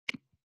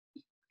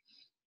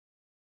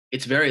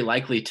it's very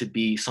likely to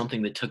be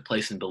something that took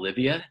place in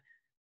Bolivia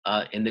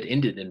and that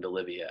ended in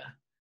Bolivia.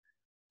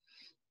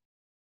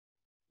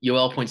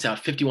 Yoel points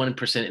out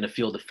 51% in a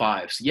field of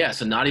five. So yeah,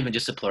 so not even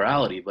just a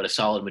plurality, but a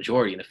solid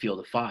majority in a field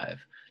of five.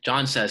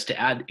 John says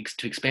to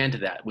expand to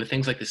that, with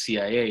things like the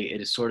CIA,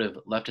 it is sort of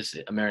leftist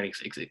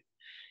American,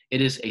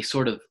 it is a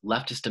sort of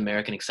leftist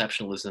American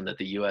exceptionalism that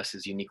the U.S.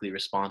 is uniquely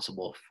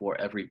responsible for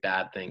every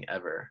bad thing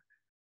ever.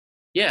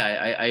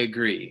 Yeah, I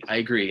agree. I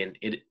agree, and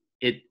it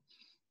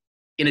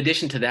in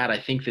addition to that, I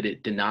think that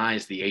it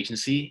denies the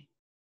agency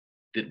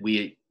that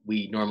we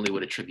normally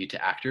would attribute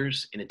to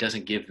actors, and it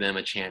doesn't give them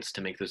a chance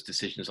to make those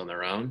decisions on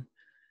their own.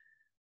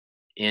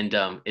 And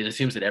it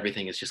assumes that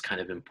everything is just kind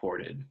of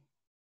imported.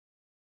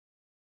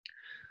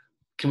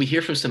 Can we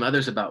hear from some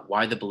others about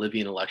why the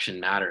Bolivian election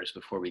matters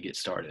before we get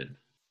started?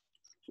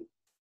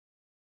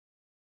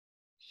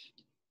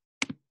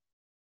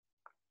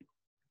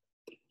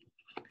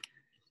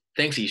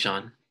 Thanks,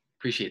 Ishan.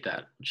 Appreciate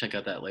that. Check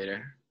out that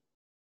later.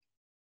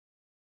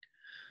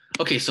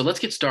 Okay, so let's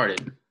get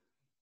started.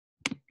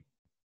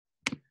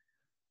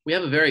 We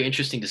have a very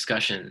interesting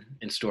discussion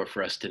in store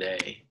for us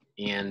today,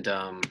 and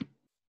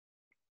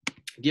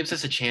gives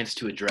us a chance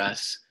to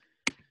address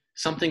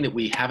something that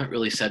we haven't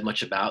really said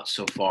much about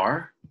so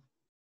far,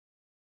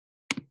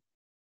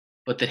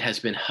 but that has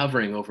been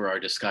hovering over our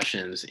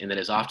discussions and that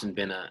has often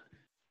been a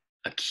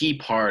key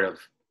part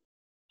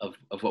of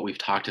what we've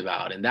talked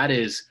about, and that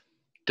is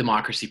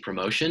democracy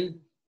promotion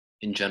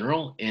in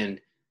general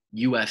and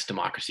US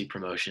democracy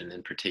promotion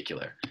in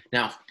particular.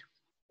 Now,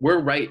 we're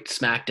right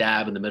smack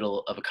dab in the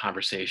middle of a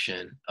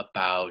conversation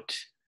about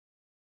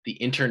the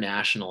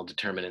international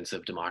determinants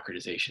of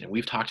democratization. And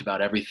we've talked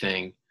about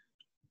everything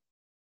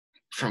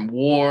from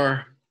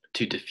war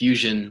to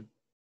diffusion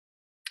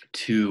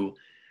to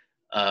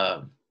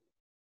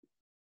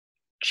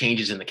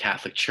changes in the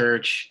Catholic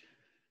Church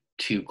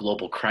to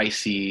global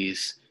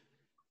crises,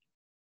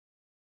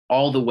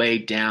 all the way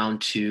down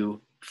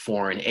to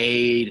foreign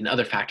aid and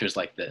other factors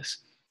like this.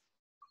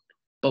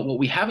 But what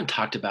we haven't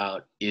talked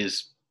about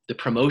is the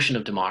promotion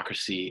of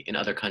democracy in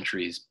other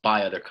countries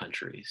by other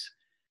countries.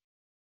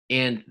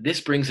 And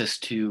this brings us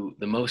to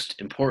the most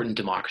important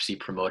democracy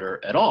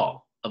promoter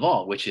of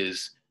all, which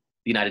is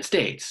the United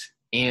States.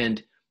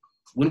 And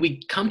when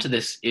we come to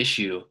this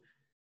issue,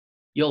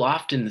 you'll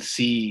often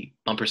see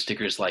bumper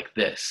stickers like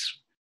this,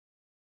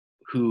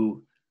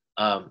 who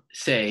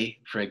say,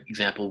 for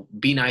example,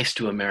 be nice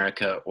to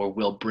America or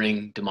we'll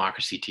bring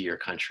democracy to your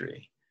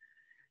country.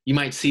 You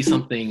might see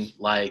something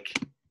like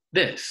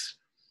this,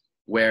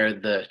 where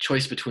the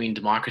choice between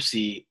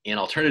democracy and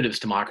alternatives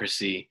to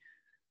democracy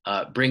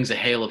brings a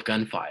hail of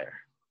gunfire.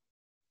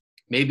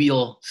 Maybe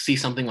you'll see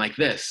something like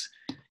this.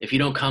 If you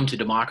don't come to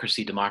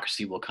democracy,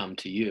 democracy will come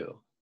to you.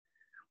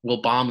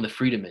 We'll bomb the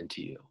freedom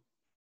into you.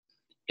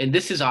 And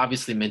this is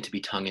obviously meant to be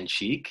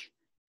tongue-in-cheek,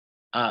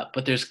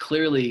 but there's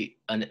clearly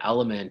an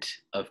element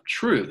of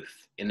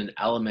truth and an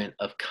element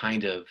of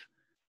kind of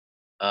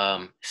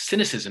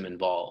cynicism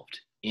involved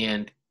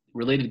and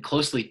related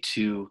closely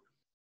to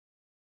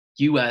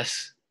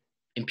US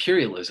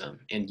imperialism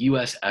and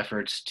US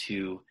efforts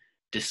to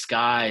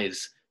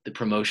disguise the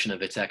promotion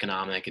of its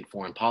economic and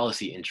foreign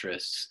policy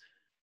interests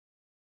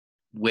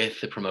with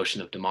the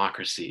promotion of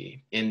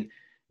democracy. And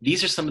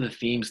these are some of the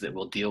themes that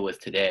we'll deal with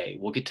today.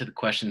 We'll get to the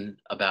question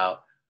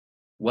about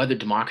whether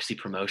democracy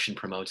promotion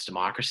promotes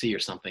democracy or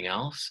something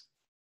else,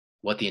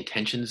 what the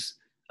intentions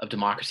of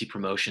democracy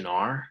promotion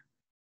are,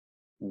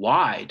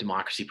 why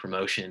democracy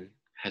promotion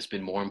has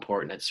been more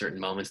important at certain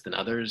moments than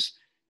others,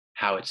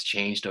 how it's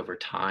changed over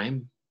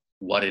time,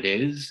 what it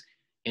is,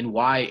 and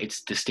why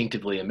it's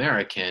distinctively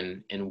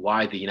American, and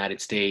why the United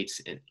States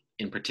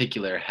in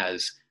particular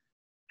has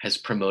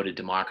promoted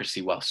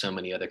democracy while so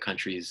many other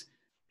countries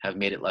have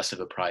made it less of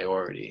a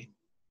priority.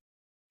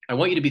 I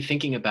want you to be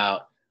thinking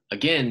about,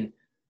 again,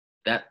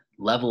 that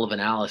level of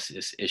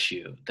analysis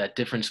issue, that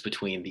difference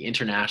between the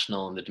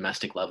international and the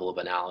domestic level of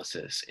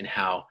analysis, and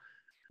how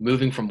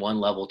moving from one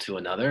level to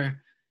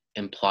another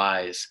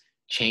implies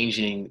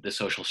changing the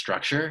social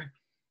structure,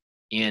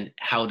 and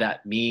how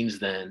that means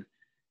then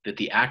that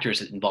the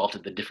actors involved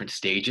at the different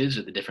stages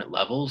or the different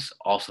levels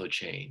also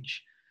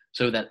change.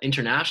 So that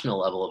international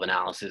level of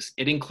analysis,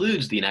 it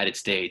includes the United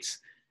States,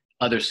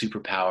 other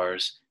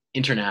superpowers,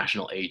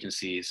 international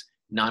agencies,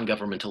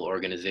 non-governmental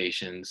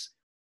organizations.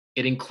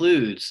 It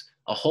includes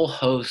a whole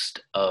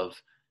host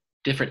of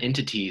different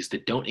entities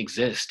that don't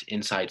exist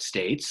inside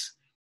states,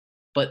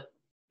 but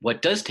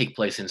what does take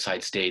place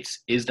inside states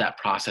is that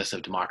process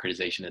of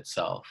democratization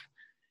itself.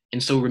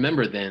 And so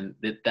remember then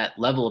that that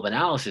level of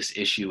analysis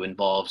issue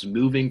involves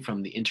moving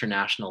from the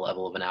international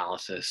level of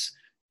analysis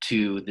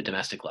to the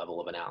domestic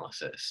level of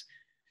analysis.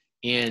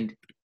 And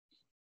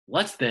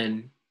let's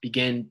then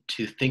begin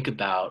to think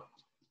about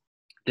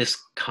this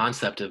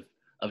concept of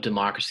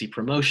democracy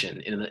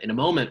promotion. In a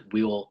moment,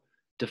 we will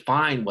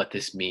define what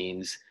this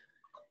means,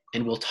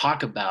 and we'll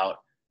talk about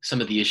some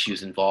of the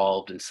issues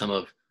involved and some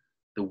of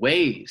the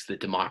ways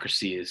that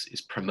democracy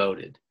is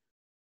promoted.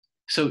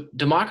 So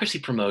democracy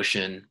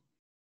promotion,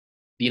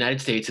 the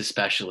United States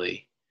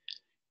especially,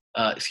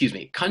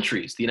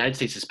 countries, the United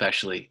States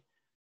especially,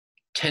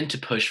 tend to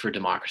push for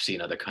democracy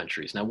in other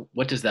countries. Now,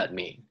 what does that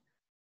mean?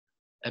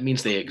 That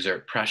means they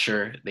exert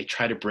pressure. They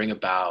try to bring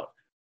about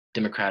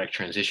democratic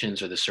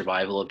transitions or the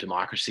survival of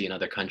democracy in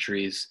other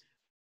countries.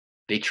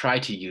 They try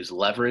to use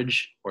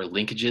leverage or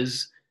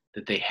linkages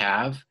that they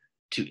have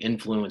to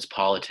influence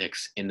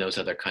politics in those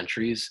other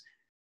countries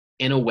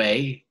in a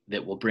way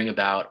that will bring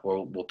about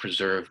or will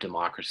preserve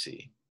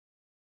democracy.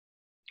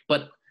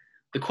 But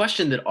the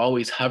question that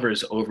always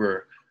hovers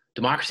over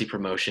democracy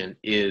promotion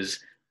is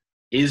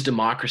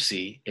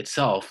democracy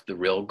itself the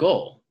real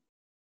goal?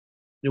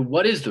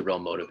 What is the real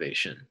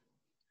motivation?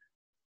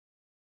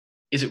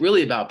 Is it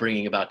really about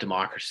bringing about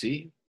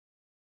democracy?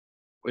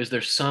 Or is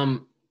there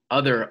some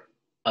other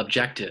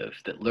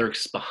objective that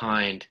lurks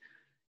behind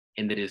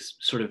and that is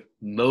sort of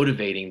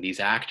motivating these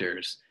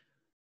actors?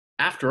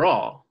 After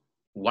all,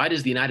 why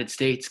does the United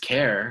States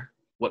care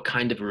what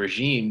kind of a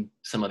regime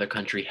some other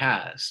country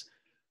has?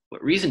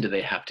 What reason do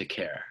they have to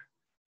care?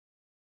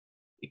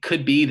 It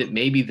could be that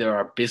maybe there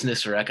are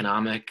business or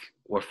economic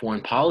or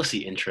foreign policy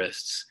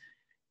interests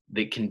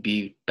that can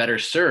be better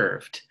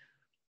served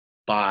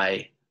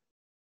by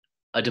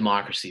a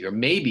democracy, or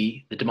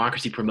maybe the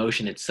democracy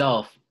promotion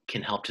itself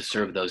can help to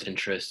serve those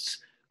interests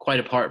quite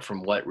apart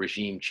from what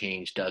regime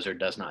change does or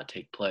does not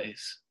take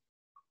place.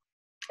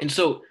 And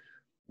so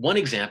one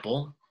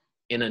example,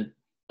 in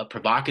a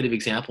provocative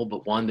example,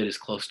 but one that is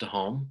close to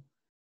home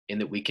and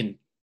that we can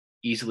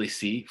easily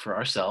see for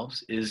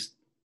ourselves, is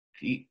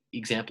the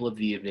example of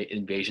the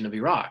invasion of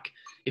Iraq.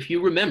 If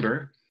you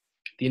remember,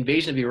 the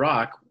invasion of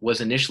Iraq was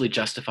initially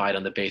justified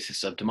on the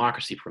basis of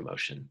democracy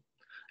promotion.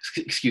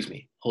 Excuse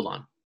me, hold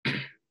on.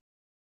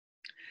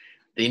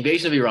 The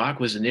invasion of Iraq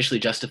was initially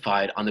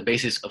justified on the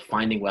basis of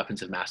finding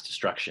weapons of mass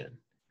destruction.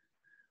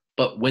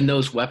 But when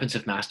those weapons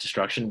of mass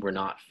destruction were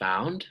not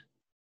found,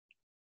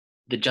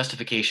 the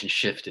justification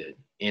shifted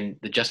and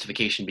the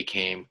justification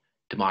became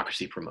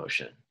democracy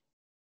promotion.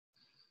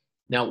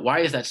 Now, why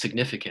is that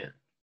significant?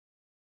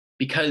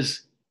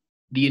 Because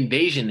the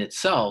invasion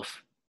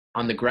itself,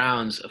 on the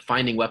grounds of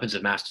finding weapons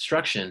of mass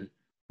destruction,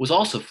 was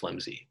also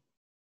flimsy.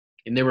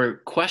 And there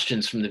were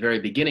questions from the very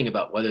beginning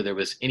about whether there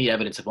was any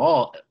evidence of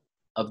all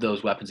of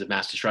those weapons of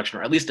mass destruction,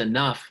 or at least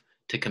enough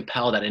to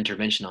compel that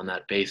intervention on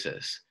that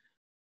basis.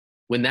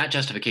 When that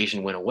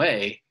justification went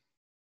away,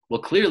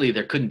 well, clearly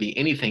there couldn't be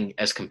anything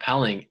as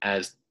compelling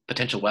as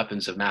potential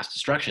weapons of mass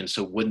destruction.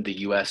 So wouldn't the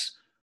US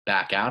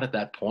back out at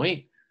that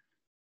point?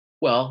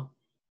 Well,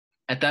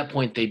 at that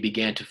point, they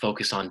began to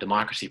focus on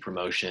democracy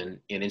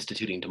promotion and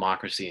instituting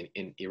democracy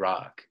in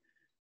Iraq.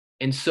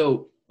 And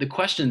so the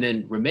question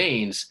then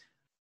remains,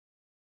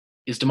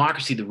 is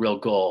democracy the real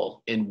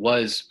goal? And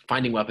was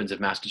finding weapons of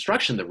mass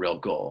destruction the real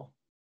goal?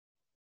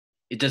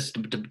 Does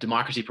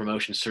democracy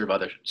promotion serve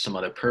some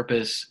other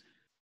purpose?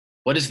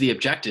 What is the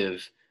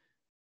objective?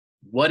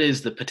 What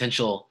is the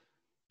potential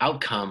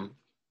outcome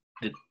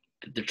that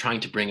they're trying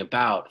to bring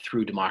about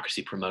through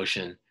democracy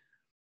promotion?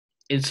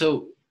 And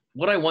so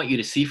what I want you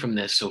to see from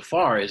this so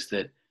far is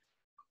that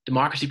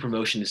democracy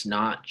promotion is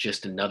not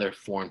just another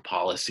foreign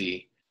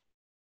policy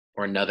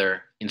or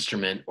another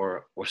instrument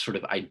or sort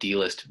of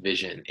idealist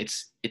vision.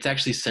 It's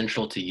actually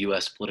central to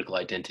US political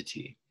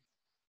identity.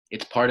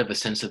 It's part of a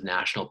sense of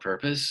national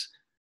purpose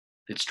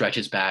that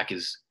stretches back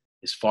as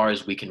far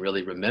as we can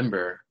really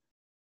remember.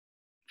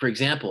 For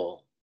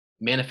example,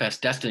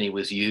 manifest destiny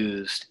was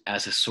used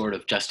as a sort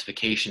of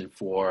justification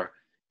for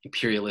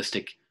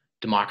imperialistic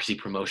democracy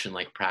promotion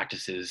like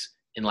practices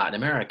in Latin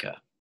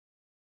America.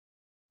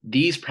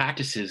 These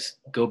practices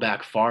go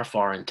back far,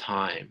 far in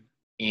time,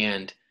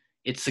 and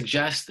it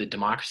suggests that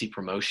democracy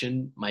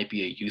promotion might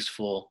be a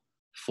useful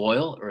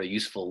foil or a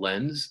useful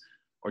lens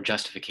or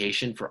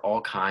justification for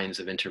all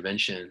kinds of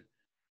intervention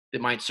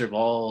that might serve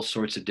all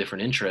sorts of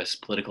different interests,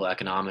 political,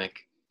 economic,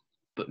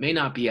 but may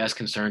not be as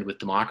concerned with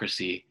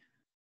democracy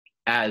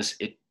as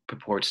it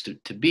purports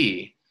to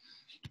be.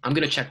 I'm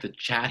going to check the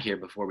chat here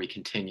before we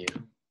continue.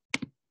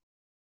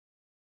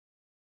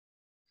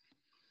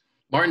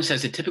 Martin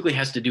says it typically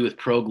has to do with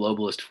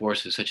pro-globalist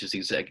forces, such as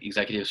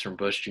executives from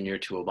Bush Jr.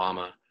 to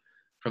Obama.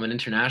 From an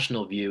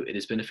international view, it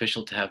is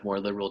beneficial to have more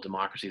liberal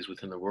democracies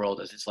within the world,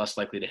 as it's less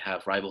likely to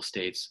have rival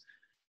states,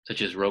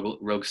 such as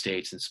rogue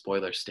states and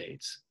spoiler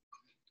states.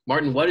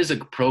 Martin, what is a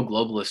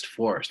pro-globalist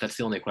force? That's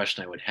the only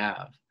question I would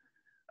have.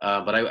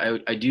 But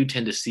I do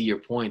tend to see your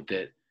point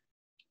that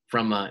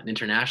from an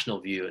international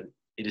view,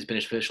 it is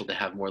beneficial to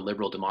have more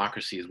liberal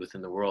democracies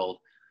within the world.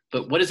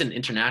 But what is an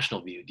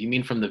international view? Do you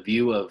mean from the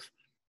view of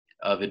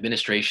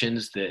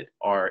administrations that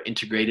are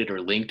integrated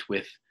or linked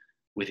with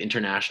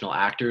international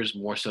actors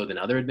more so than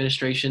other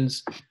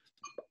administrations?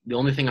 The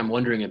only thing I'm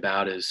wondering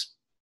about is,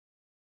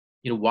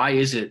 why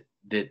is it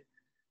that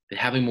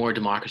having more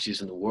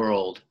democracies in the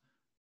world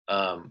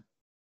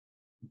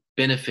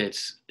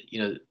benefits,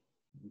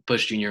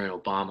 Bush Jr. and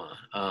Obama?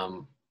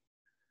 I'm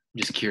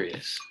just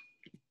curious.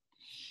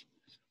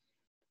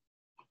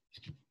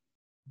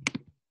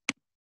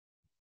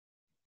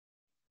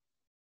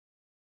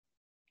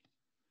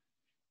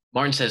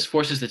 Martin says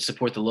forces that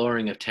support the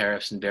lowering of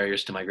tariffs and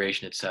barriers to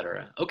migration,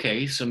 etc.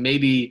 Okay, so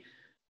maybe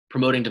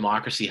promoting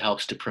democracy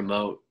helps to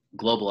promote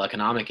global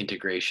economic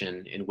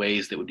integration in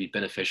ways that would be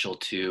beneficial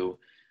to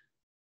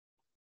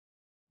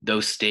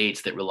those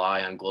states that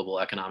rely on global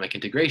economic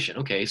integration.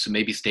 Okay, so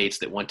maybe states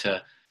that want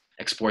to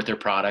export their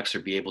products or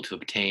be able to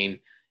obtain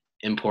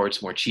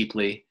imports more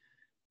cheaply.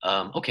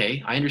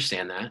 Okay, I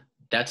understand that.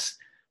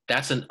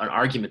 That's an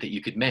argument that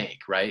you could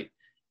make, right?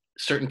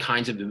 Certain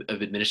kinds of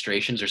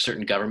administrations or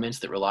certain governments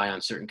that rely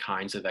on certain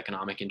kinds of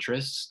economic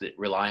interests that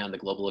rely on the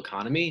global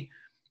economy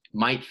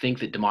might think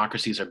that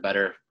democracies are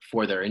better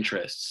for their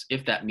interests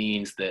if that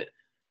means that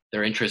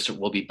their interests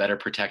will be better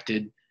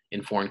protected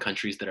in foreign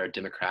countries that are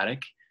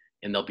democratic,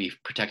 and they'll be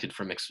protected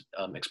from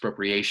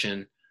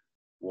expropriation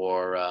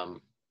or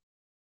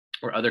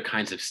or other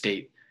kinds of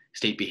state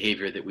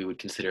behavior that we would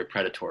consider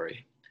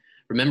predatory.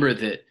 Remember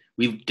that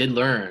we did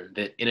learn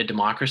that in a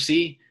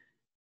democracy,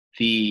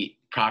 the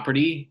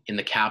property in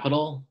the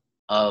capital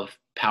of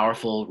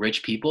powerful,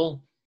 rich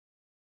people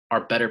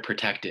are better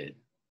protected.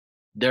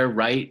 Their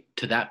right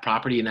to that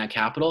property in that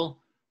capital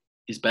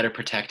is better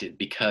protected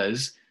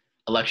because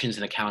elections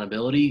and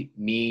accountability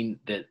mean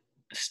that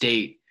the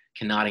state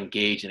cannot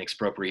engage in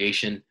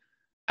expropriation,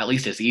 at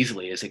least as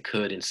easily as it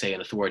could in, say,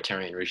 an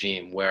authoritarian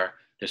regime where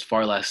there's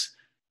far less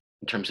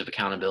in terms of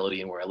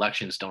accountability and where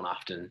elections don't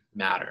often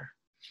matter.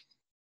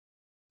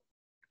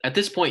 At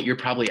this point, you're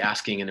probably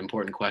asking an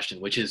important question,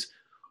 which is,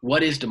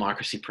 what is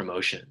democracy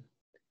promotion?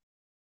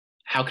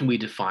 How can we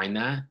define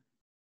that?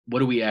 What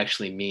do we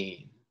actually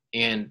mean?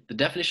 And the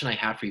definition I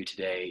have for you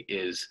today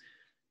is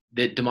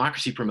that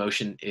democracy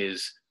promotion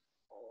is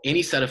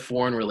any set of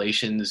foreign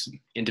relations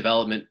and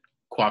development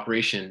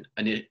cooperation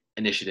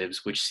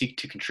initiatives which seek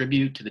to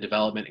contribute to the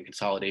development and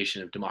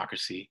consolidation of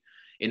democracy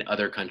in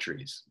other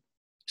countries.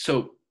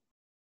 So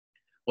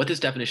what this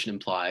definition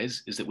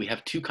implies is that we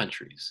have two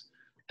countries,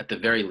 at the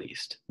very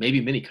least,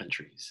 maybe many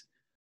countries.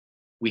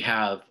 We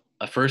have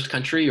a first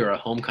country or a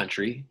home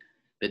country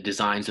that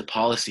designs a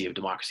policy of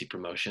democracy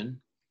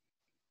promotion.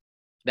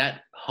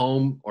 That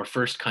home or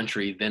first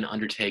country then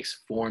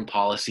undertakes foreign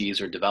policies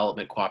or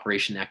development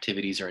cooperation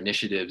activities or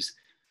initiatives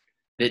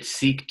that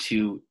seek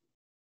to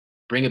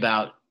bring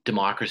about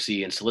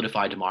democracy and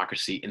solidify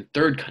democracy in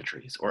third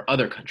countries or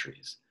other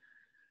countries.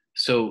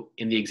 So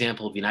in the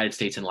example of the United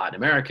States and Latin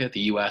America,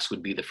 the US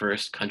would be the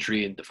first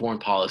country and the foreign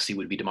policy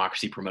would be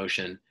democracy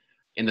promotion.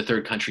 And the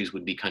third countries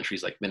would be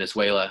countries like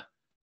Venezuela,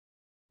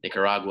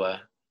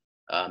 Nicaragua,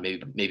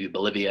 maybe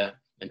Bolivia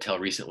until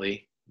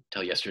recently,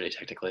 until yesterday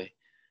technically,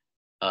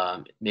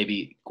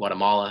 maybe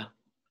Guatemala.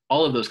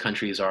 All of those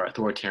countries are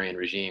authoritarian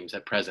regimes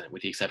at present,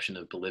 with the exception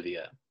of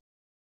Bolivia.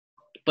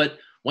 But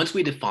once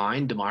we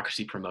define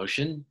democracy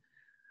promotion,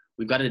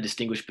 we've got to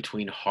distinguish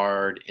between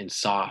hard and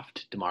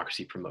soft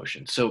democracy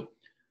promotion. So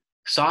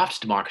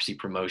soft democracy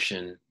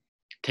promotion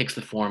takes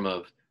the form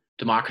of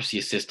democracy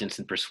assistance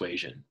and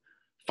persuasion,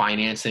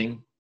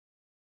 financing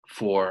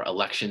for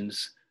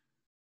elections,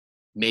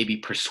 maybe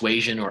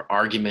persuasion or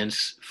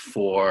arguments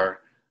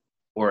for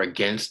or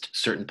against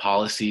certain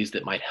policies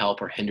that might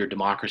help or hinder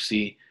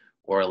democracy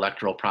or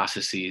electoral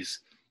processes,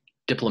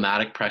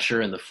 diplomatic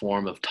pressure in the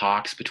form of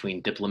talks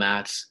between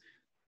diplomats,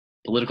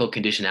 political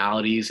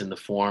conditionalities in the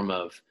form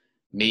of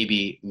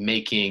maybe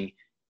making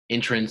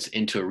entrance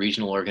into a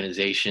regional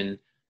organization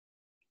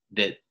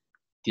that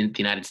the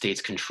United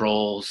States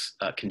controls,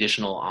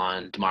 conditional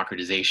on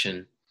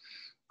democratization,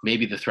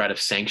 maybe the threat of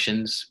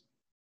sanctions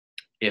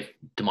if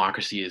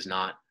democracy is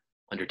not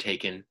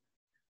undertaken.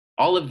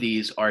 All of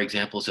these are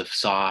examples of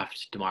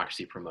soft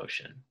democracy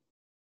promotion.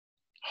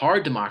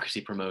 Hard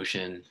democracy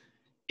promotion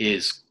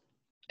is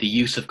the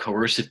use of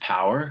coercive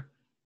power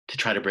to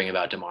try to bring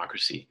about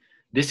democracy.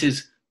 This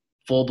is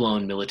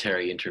full-blown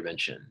military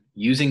intervention,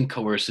 using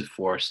coercive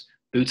force,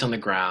 boots on the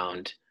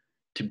ground,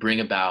 to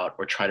bring about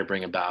or try to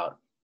bring about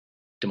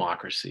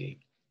democracy.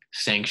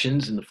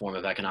 Sanctions in the form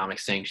of economic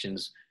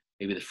sanctions,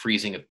 maybe the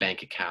freezing of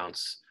bank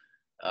accounts,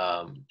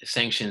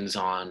 sanctions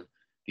on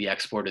the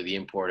export or the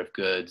import of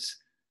goods,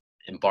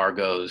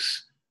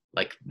 embargoes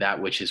like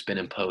that which has been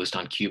imposed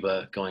on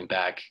Cuba going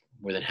back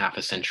more than half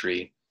a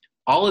century.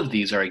 All of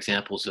these are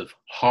examples of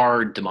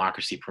hard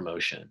democracy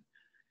promotion.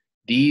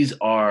 These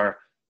are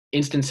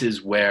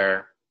instances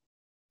where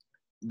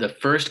the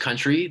first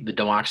country, the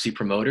democracy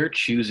promoter,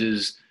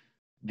 chooses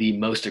the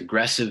most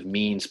aggressive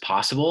means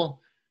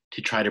possible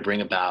to try to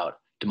bring about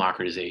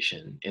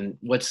democratization. And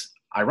what's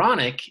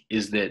ironic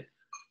is that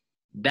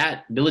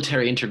that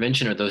military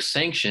intervention or those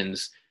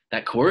sanctions,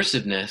 that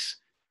coerciveness,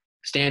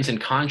 stands in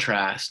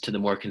contrast to the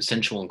more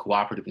consensual and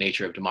cooperative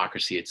nature of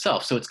democracy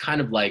itself. So it's kind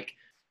of like,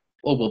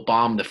 oh, we'll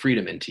bomb the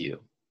freedom into you.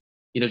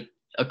 You know,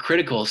 a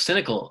critical,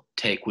 cynical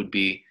take would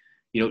be,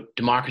 you know,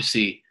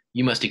 democracy,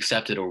 you must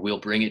accept it or we'll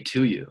bring it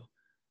to you.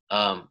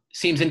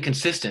 Seems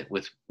inconsistent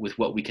with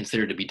what we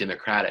consider to be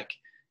democratic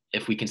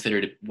if we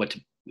consider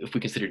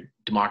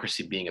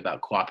democracy being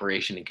about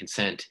cooperation and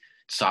consent,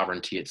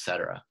 sovereignty,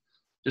 etc.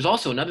 There's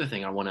also another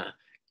thing I want to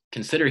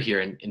consider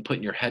here and put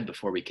in your head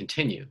before we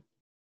continue.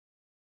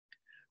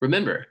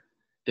 Remember,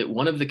 that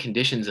one of the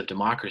conditions of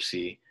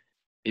democracy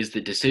is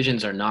that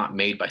decisions are not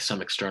made by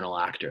some external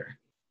actor,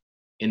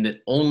 in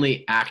that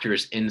only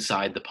actors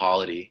inside the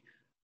polity,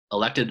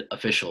 elected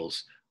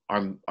officials,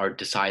 are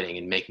deciding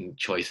and making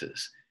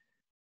choices.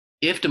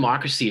 If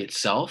democracy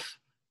itself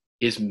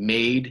is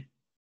made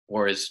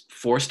or is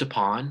forced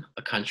upon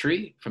a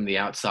country from the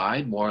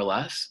outside, more or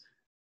less,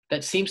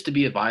 that seems to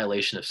be a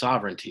violation of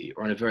sovereignty,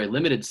 or in a very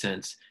limited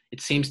sense, it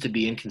seems to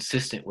be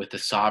inconsistent with the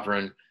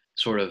sovereign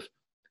sort of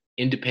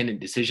independent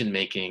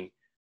decision-making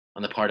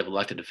on the part of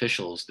elected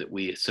officials that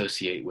we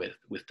associate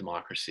with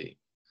democracy.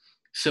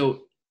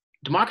 So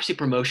democracy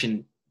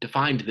promotion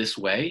defined this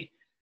way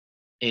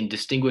and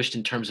distinguished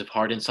in terms of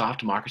hard and soft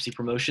democracy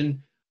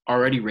promotion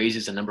already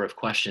raises a number of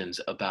questions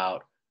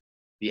about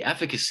the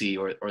efficacy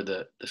or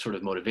the sort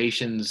of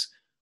motivations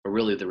or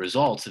really the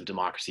results of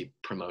democracy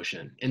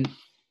promotion. And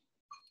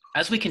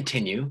as we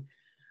continue,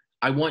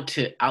 I want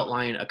to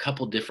outline a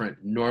couple different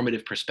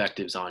normative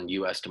perspectives on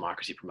US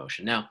democracy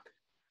promotion. Now,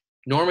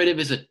 normative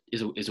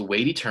is a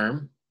weighty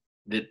term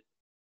that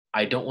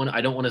I don't want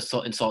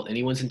to insult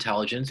anyone's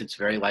intelligence. It's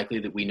very likely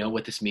that we know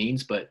what this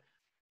means, but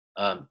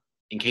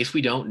in case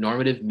we don't,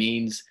 normative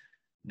means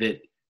that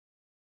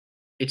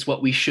it's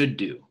what we should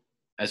do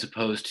as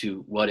opposed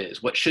to what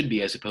is, what should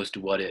be as opposed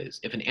to what is.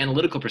 If an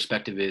analytical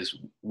perspective is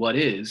what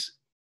is,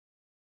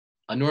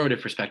 a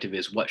normative perspective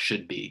is what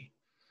should be.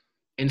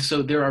 And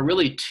so there are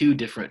really two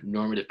different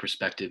normative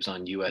perspectives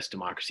on US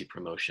democracy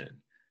promotion.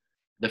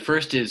 The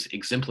first is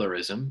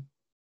exemplarism,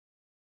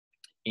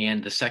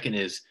 and the second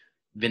is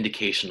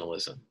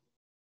vindicationalism.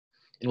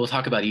 And we'll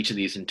talk about each of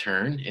these in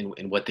turn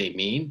and what they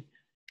mean,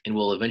 and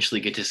we'll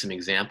eventually get to some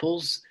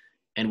examples,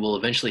 and we'll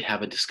eventually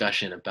have a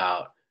discussion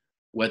about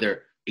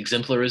whether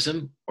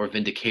exemplarism or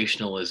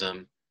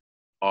vindicationalism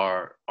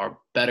are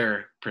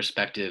better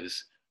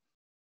perspectives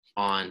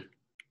on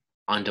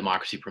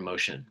democracy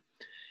promotion.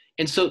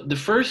 And so the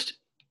first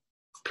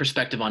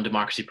perspective on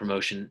democracy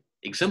promotion,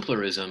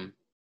 exemplarism,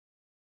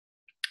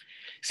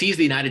 sees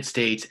the United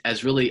States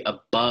as really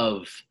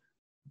above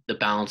the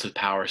balance of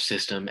power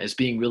system, as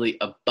being really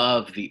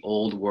above the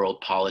old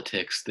world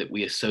politics that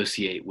we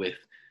associate with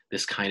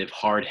this kind of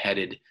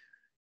hard-headed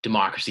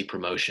democracy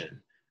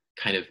promotion,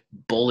 kind of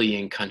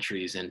bullying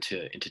countries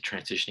into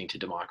transitioning to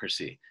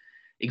democracy.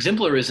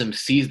 Exemplarism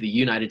sees the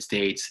United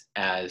States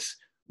as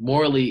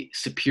morally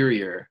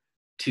superior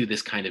to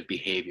this kind of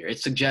behavior. It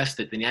suggests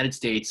that the United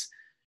States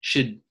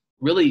should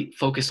really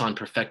focus on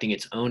perfecting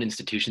its own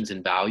institutions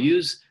and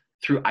values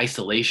through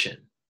isolation,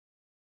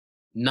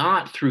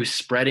 not through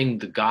spreading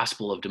the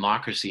gospel of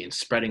democracy and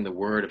spreading the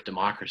word of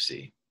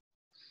democracy.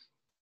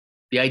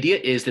 The idea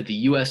is that the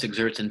US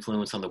exerts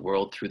influence on the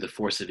world through the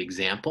force of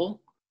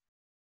example,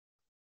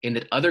 and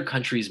that other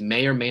countries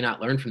may or may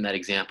not learn from that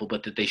example,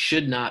 but that they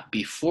should not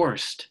be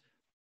forced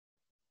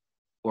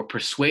or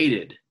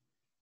persuaded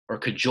or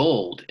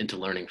cajoled into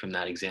learning from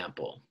that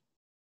example.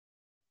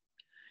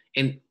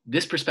 And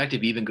this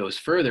perspective even goes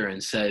further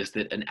and says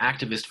that an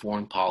activist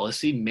foreign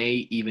policy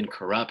may even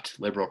corrupt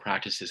liberal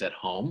practices at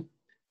home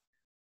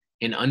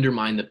and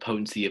undermine the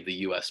potency of the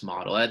US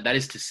model. That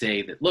is to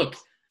say that, look,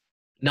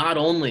 not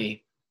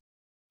only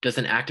does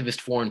an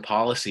activist foreign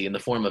policy in the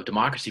form of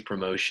democracy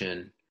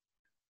promotion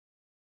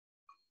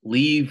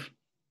leave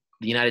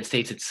the United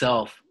States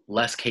itself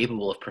less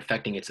capable of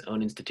perfecting its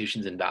own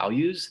institutions and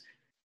values,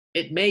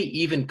 it may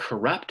even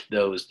corrupt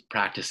those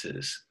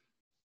practices.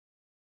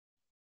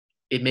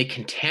 It may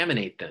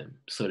contaminate them,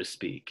 so to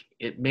speak.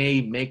 It may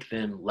make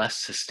them less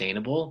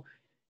sustainable.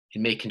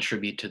 It may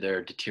contribute to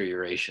their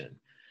deterioration.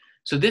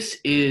 So this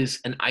is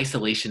an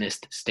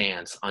isolationist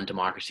stance on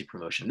democracy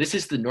promotion. This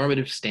is the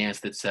normative stance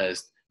that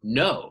says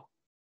no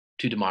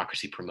to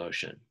democracy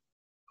promotion.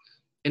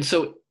 And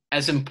so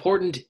as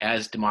important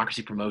as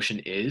democracy promotion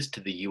is to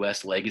the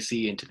US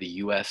legacy and to the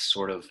US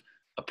sort of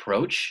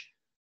approach,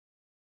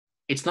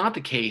 it's not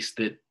the case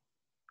that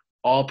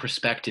all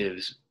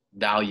perspectives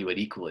value it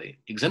equally.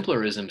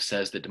 Exemplarism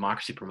says that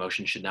democracy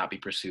promotion should not be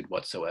pursued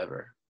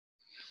whatsoever.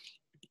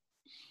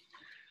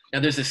 Now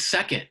there's a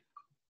second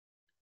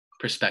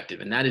perspective,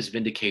 and that is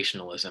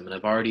vindicationalism. And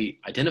I've already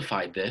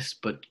identified this,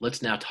 but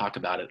let's now talk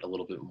about it a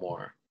little bit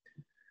more.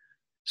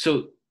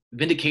 So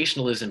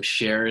vindicationalism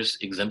shares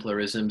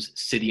exemplarism's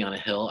city on a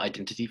hill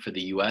identity for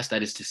the US.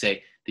 That is to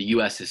say, the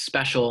US is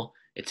special,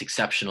 it's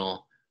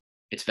exceptional,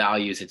 its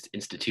values, its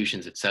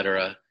institutions,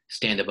 etc.,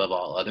 stand above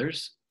all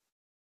others.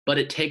 But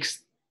it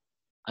takes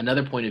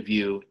another point of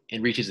view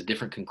and reaches a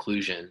different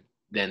conclusion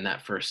than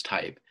that first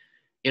type.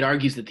 It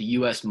argues that the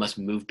US must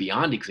move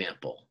beyond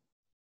example.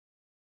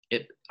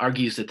 It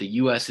argues that the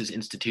US's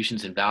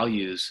institutions and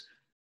values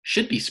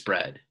should be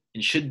spread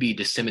and should be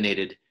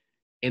disseminated,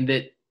 and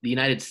that the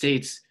United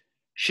States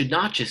should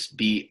not just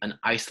be an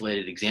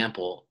isolated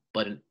example,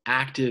 but an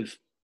active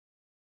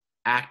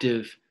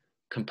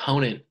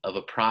component of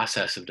a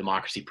process of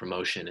democracy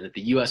promotion, and that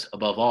the US,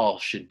 above all,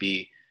 should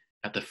be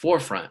at the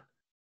forefront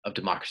of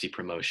democracy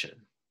promotion.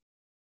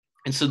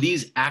 And so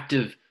these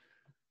active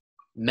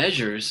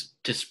measures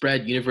to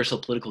spread universal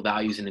political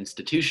values and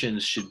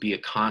institutions should be a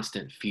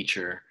constant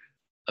feature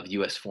of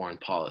US foreign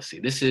policy.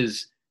 This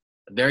is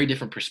a very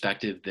different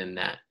perspective than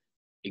that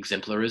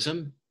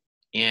exemplarism.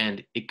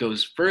 And it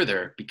goes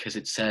further because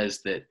it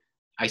says that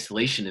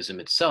isolationism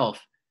itself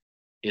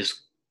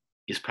is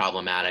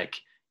problematic,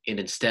 and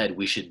instead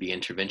we should be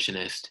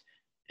interventionist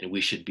and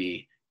we should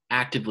be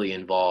actively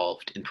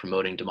involved in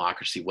promoting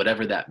democracy,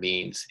 whatever that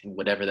means and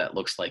whatever that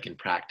looks like in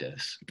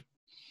practice.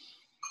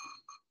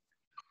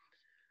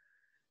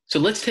 So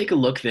let's take a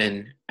look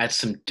then at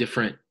some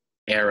different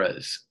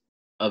eras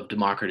of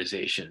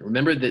democratization.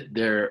 Remember that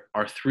there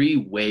are 3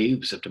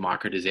 waves of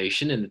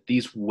democratization, and that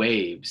these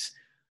waves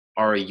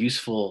are a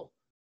useful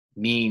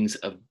means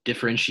of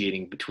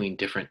differentiating between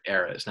different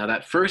eras. Now,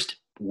 that first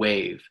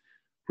wave,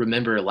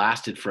 remember,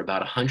 lasted for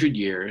about 100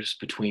 years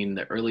between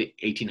the early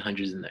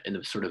 1800s and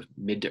the sort of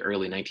mid to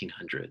early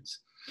 1900s.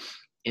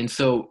 And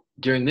so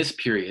during this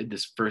period,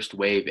 this first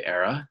wave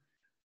era,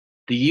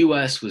 the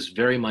US was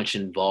very much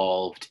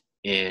involved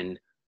in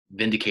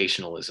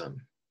vindicationalism.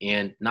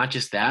 And not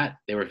just that,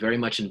 they were very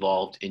much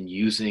involved in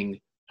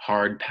using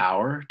hard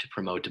power to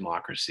promote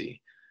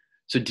democracy.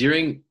 So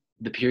during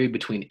the period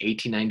between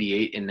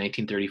 1898 and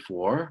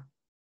 1934,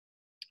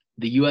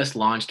 the US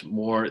launched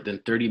more than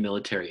 30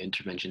 military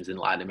interventions in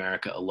Latin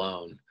America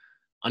alone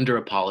under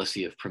a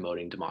policy of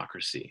promoting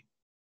democracy.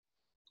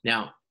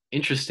 Now,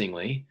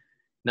 interestingly,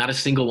 not a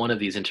single one of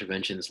these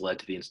interventions led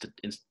to the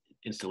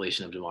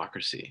installation of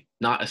democracy.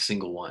 Not a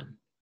single one.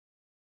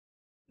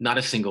 Not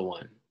a single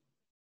one.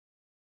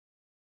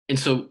 And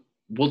so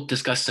we'll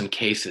discuss some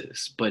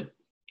cases, but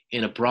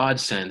in a broad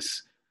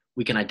sense,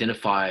 we can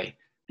identify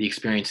the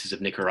experiences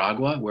of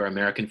Nicaragua, where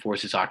American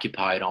forces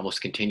occupied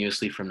almost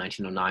continuously from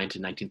 1909 to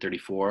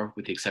 1934,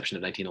 with the exception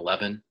of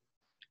 1911.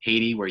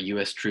 Haiti, where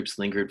US troops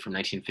lingered from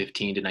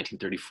 1915 to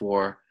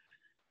 1934.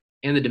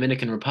 And the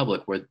Dominican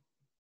Republic, where the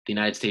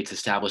United States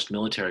established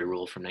military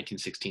rule from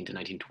 1916 to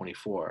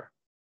 1924.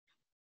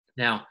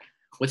 Now,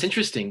 what's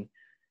interesting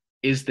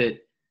is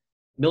that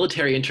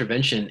military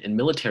intervention and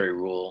military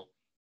rule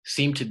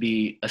seem to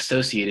be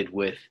associated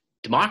with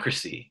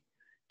democracy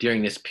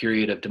during this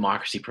period of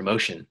democracy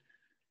promotion.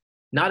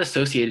 Not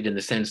associated in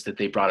the sense that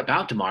they brought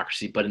about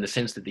democracy, but in the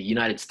sense that the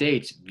United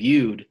States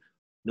viewed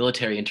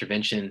military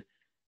intervention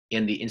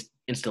and the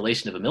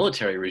installation of a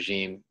military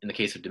regime, in the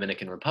case of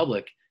Dominican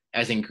Republic,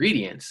 as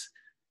ingredients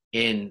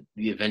in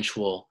the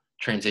eventual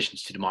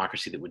transitions to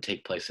democracy that would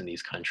take place in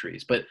these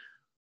countries. But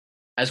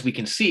as we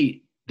can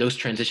see, those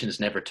transitions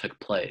never took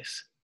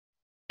place.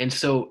 And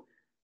so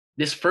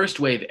this first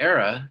wave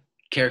era,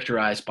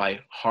 characterized by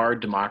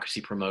hard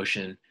democracy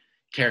promotion,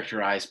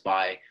 characterized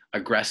by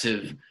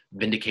aggressive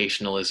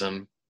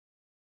vindicationalism,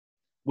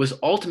 was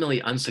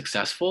ultimately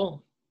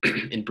unsuccessful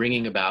in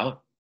bringing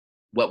about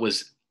what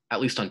was, at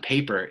least on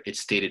paper, its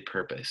stated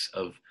purpose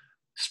of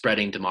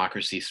spreading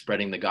democracy,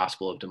 spreading the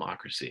gospel of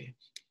democracy.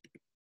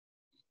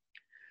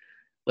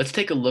 Let's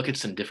take a look at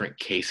some different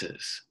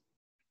cases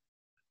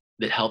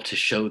that help to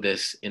show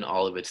this in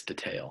all of its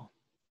detail.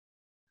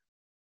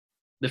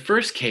 The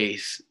first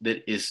case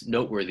that is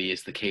noteworthy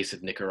is the case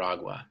of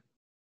Nicaragua.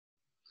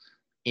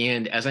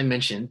 And as I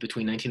mentioned,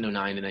 between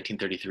 1909 and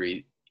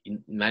 1933,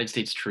 United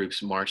States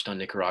troops marched on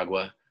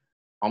Nicaragua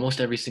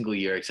almost every single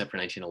year except for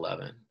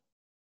 1911.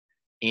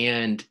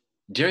 And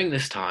during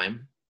this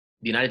time,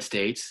 the United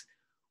States,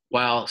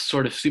 while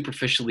sort of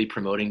superficially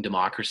promoting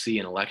democracy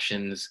and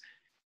elections,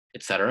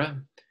 etc.,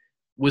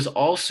 was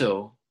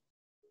also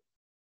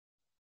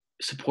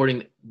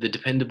supporting the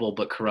dependable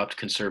but corrupt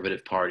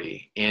Conservative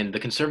Party. And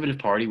the Conservative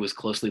Party was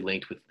closely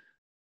linked with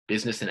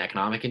business and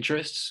economic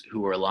interests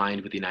who were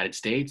aligned with the United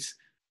States.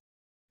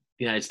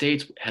 The United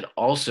States had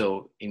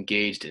also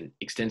engaged in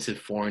extensive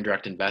foreign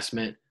direct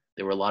investment.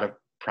 There were a lot of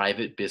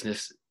private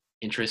business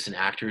interests and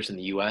actors in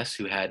the US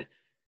who had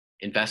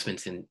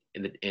investments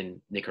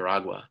in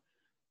Nicaragua.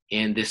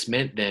 And this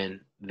meant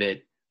then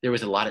that there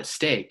was a lot at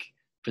stake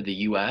for the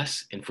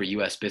US and for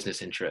US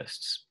business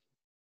interests.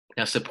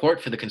 Now,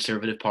 support for the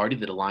Conservative Party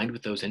that aligned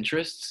with those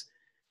interests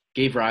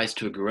gave rise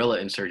to a guerrilla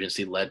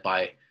insurgency led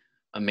by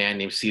a man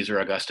named Cesar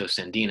Augusto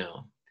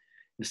Sandino.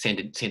 The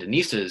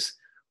Sandinistas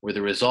were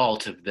the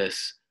result of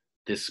this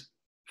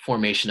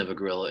formation of a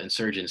guerrilla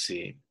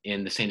insurgency,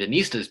 and the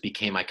Sandinistas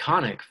became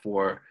iconic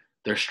for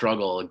their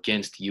struggle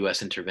against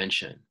US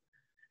intervention.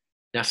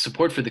 Now,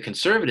 support for the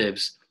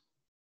conservatives,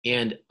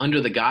 and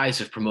under the guise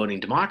of promoting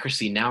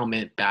democracy, now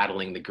meant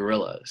battling the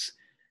guerrillas.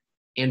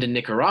 And in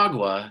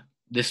Nicaragua,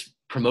 this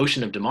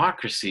promotion of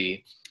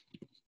democracy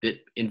that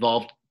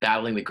involved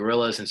battling the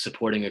guerrillas and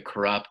supporting a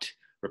corrupt,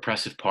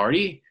 repressive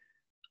party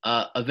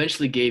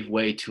eventually gave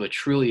way to a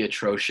truly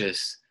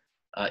atrocious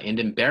and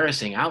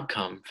embarrassing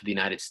outcome for the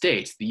United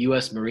States. The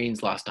US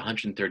Marines lost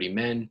 130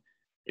 men.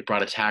 It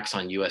brought attacks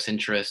on US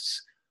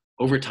interests.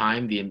 Over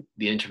time, the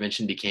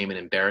intervention became an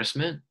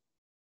embarrassment.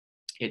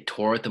 It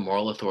tore at the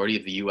moral authority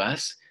of the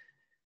US,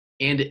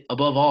 and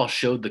above all,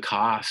 showed the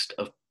cost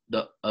of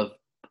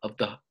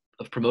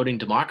promoting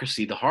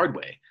democracy the hard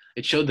way.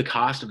 It showed the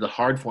cost of the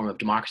hard form of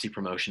democracy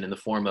promotion in the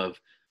form of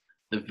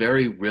the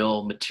very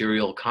real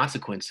material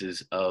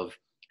consequences of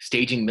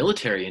staging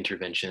military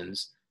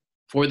interventions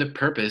for the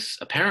purpose,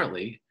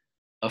 apparently,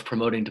 of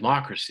promoting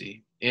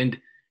democracy. And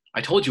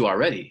I told you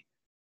already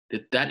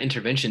that that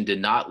intervention did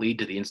not lead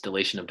to the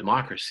installation of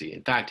democracy.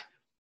 In fact,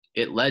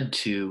 it led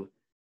to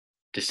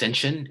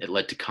dissension, it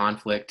led to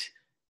conflict,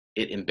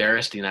 it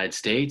embarrassed the United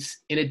States,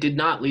 and it did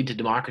not lead to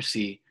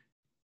democracy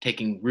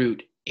taking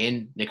root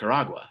in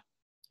Nicaragua.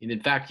 And in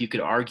fact, you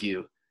could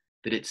argue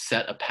that it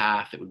set a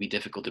path that would be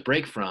difficult to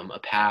break from, a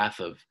path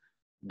of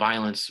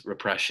violence,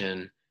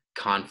 repression,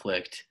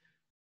 conflict,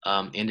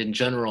 and in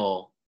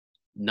general,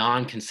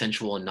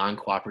 non-consensual and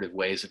non-cooperative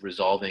ways of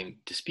resolving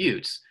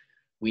disputes.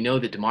 We know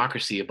that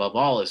democracy, above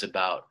all, is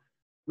about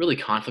really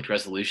conflict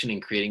resolution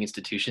and creating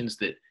institutions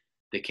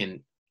that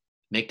can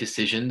make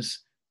decisions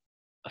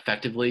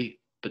effectively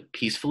but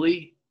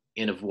peacefully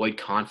and avoid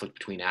conflict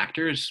between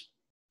actors.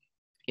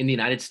 In the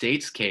United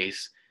States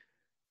case,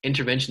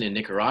 intervention in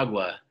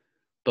Nicaragua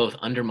both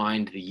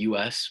undermined the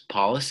US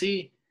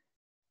policy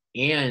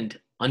and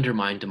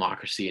undermined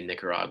democracy in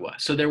Nicaragua.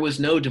 So there was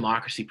no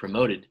democracy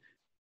promoted.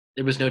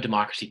 There was no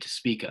democracy to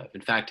speak of.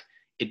 In fact,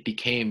 it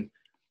became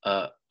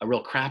a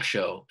real crap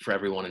show for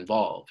everyone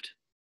involved.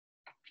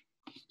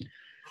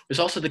 There's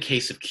also the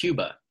case of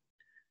Cuba.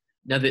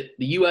 Now, the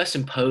US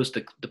imposed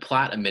the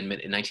Platt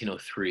Amendment in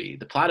 1903.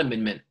 The Platt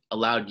Amendment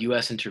allowed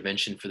US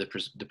intervention for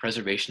the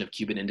preservation of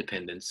Cuban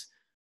independence,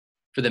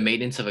 for the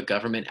maintenance of a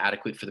government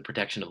adequate for the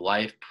protection of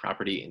life,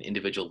 property, and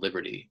individual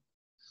liberty.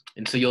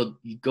 And so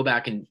you go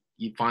back and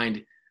you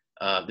find,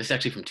 this is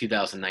actually from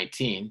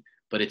 2019,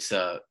 but it's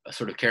a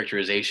sort of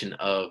characterization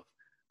of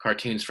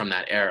cartoons from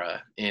that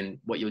era. And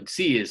what you would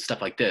see is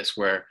stuff like this,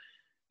 where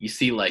you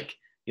see like,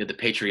 the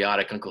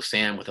patriotic Uncle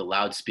Sam with a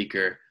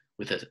loudspeaker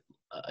with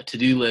a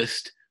to-do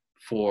list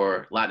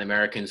for Latin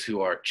Americans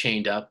who are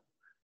chained up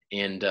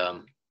and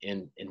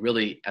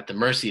really at the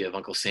mercy of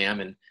Uncle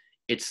Sam. And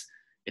it's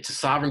a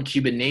sovereign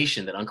Cuban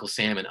nation that Uncle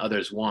Sam and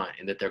others want,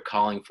 and that they're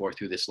calling for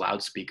through this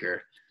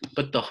loudspeaker.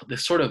 But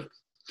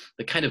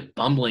the kind of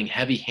bumbling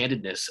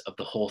heavy-handedness of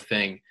the whole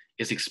thing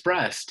is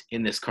expressed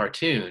in this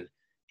cartoon,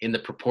 in the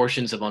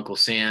proportions of Uncle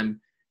Sam,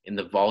 in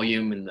the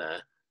volume and the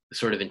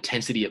sort of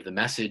intensity of the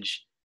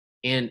message,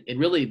 and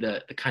really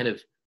the kind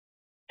of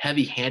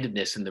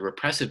heavy-handedness and the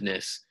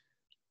repressiveness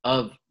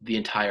of the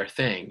entire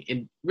thing.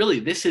 And really,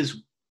 this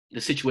is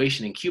the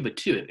situation in Cuba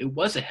too. It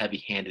was a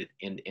heavy-handed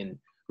and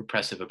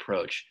repressive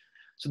approach.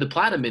 So the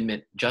Platt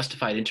Amendment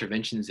justified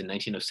interventions in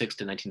 1906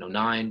 to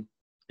 1909,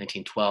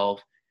 1912,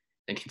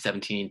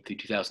 1917 through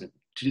 2000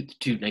 to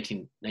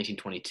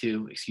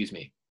 1922, excuse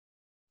me.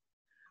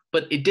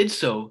 But it did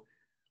so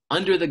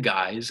under the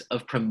guise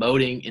of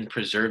promoting and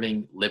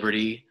preserving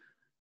liberty,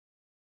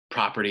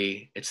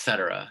 property,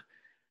 etc.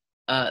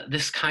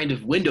 This kind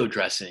of window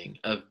dressing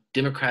of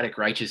democratic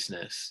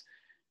righteousness,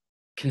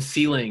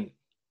 concealing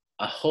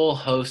a whole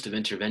host of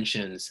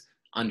interventions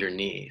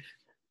underneath.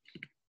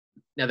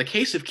 Now, the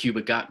case of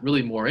Cuba got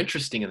really more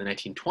interesting in the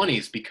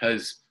 1920s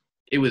because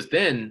it was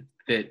then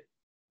that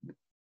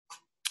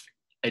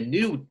a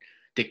new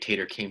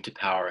dictator came to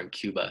power in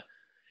Cuba,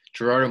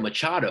 Gerardo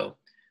Machado,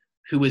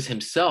 who was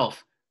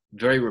himself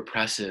very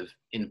repressive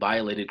and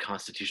violated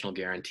constitutional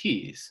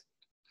guarantees.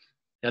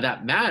 Now,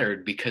 that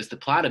mattered because the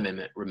Platt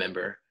Amendment,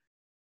 remember,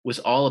 was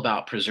all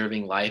about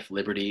preserving life,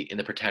 liberty, and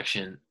the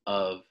protection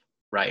of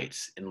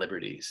rights and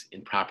liberties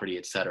and property,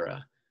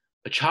 etc.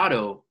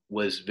 Machado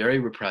was very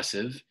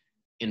repressive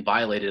and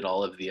violated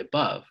all of the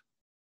above.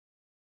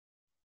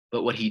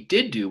 But what he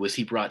did do was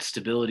he brought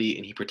stability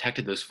and he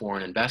protected those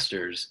foreign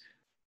investors,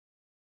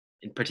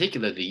 in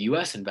particular the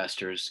US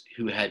investors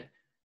who had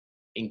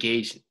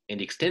engaged in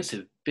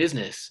extensive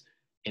business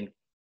and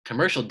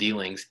commercial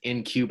dealings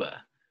in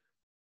Cuba.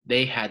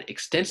 They had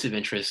extensive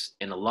interests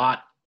and a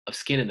lot of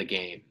skin in the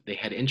game. They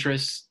had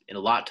interests and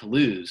a lot to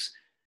lose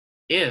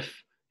if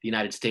the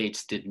United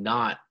States did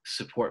not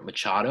support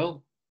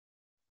Machado,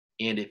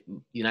 and if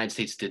the United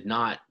States did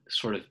not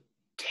sort of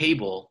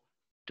table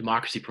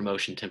democracy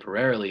promotion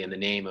temporarily in the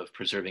name of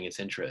preserving its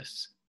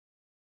interests.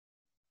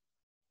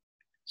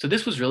 So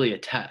this was really a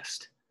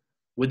test.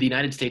 Would the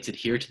United States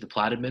adhere to the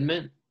Platt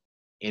Amendment?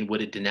 And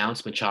would it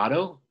denounce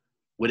Machado?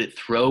 Would it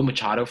throw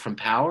Machado from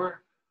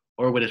power?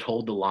 Or would it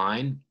hold the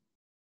line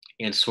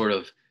and sort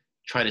of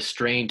try to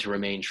strain to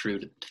remain true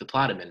to the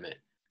Platt Amendment?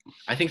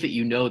 I think that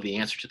you know the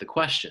answer to the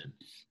question.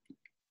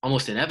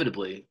 Almost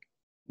inevitably,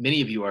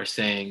 many of you are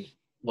saying,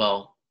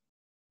 well,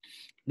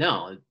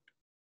 no,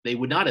 they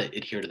would not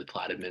adhere to the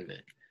Platt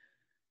Amendment.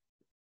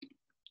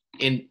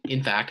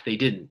 In fact, they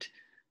didn't.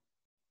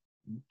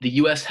 The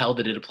US held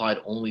that it applied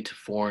only to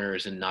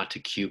foreigners and not to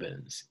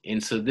Cubans.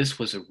 And so this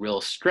was a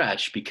real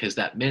stretch because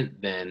that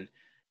meant then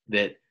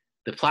that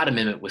the Platt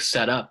Amendment was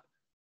set up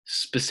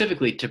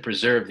specifically to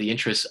preserve the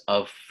interests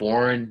of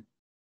foreign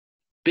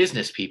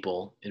business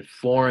people and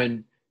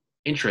foreign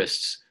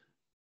interests,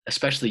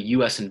 especially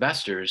US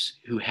investors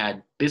who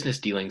had business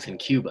dealings in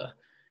Cuba.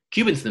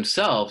 Cubans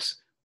themselves,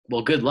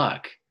 well, good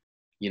luck.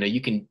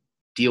 You can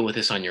deal with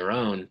this on your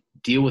own,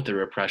 deal with the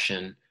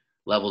repression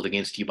leveled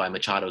against you by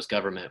Machado's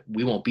government.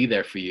 We won't be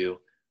there for you,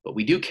 but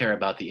we do care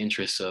about the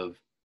interests of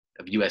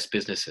US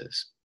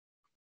businesses.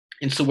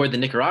 And so where the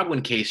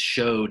Nicaraguan case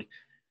showed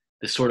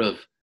the sort of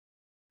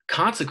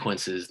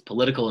consequences,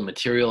 political and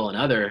material and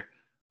other,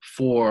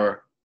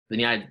 for the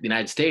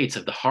United States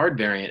of the hard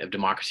variant of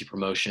democracy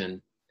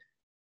promotion,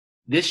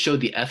 this showed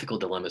the ethical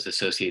dilemmas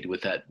associated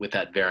with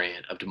that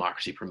variant of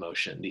democracy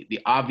promotion, the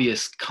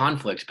obvious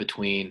conflict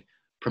between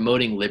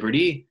promoting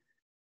liberty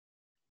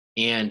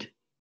and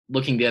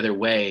looking the other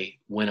way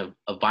when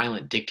a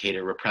violent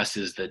dictator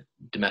represses the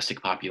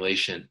domestic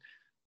population,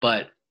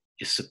 but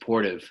is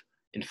supportive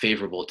and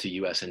favorable to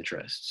US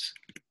interests.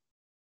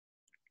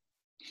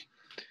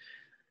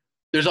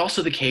 There's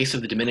also the case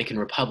of the Dominican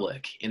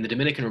Republic. And the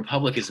Dominican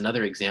Republic is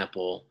another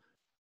example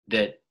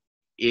that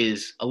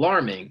is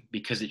alarming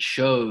because it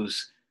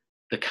shows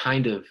the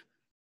kind of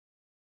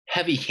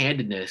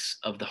heavy-handedness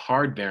of the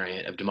hard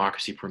variant of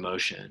democracy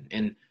promotion.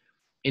 And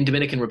in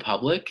Dominican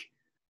Republic,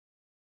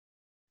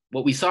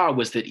 what we saw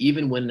was that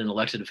even when an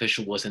elected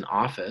official was in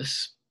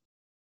office,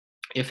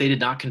 if they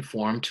did not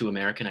conform to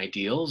American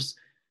ideals,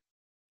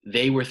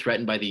 they were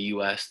threatened by the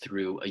US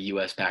through a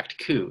US-backed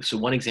coup. So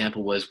one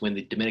example was when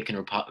the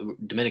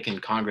Dominican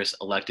Congress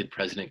elected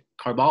President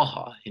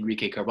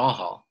Enrique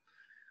Carvajal.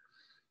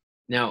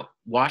 Now,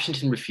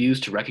 Washington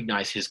refused to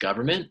recognize his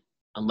government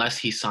unless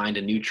he signed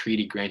a new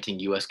treaty granting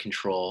US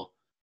control,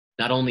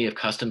 not only of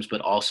customs, but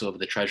also of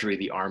the Treasury,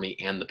 the Army,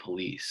 and the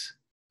police.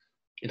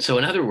 And so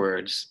in other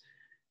words,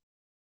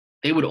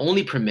 they would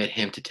only permit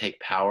him to take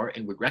power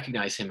and would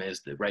recognize him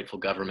as the rightful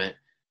government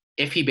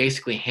if he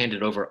basically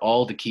handed over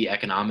all the key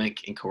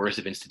economic and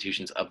coercive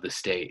institutions of the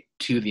state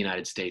to the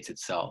United States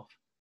itself.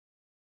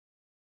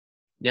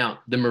 Now,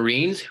 the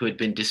Marines who had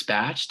been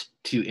dispatched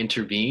to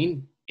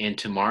intervene and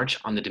to march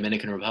on the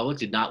Dominican Republic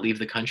did not leave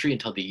the country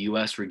until the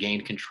US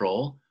regained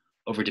control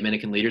over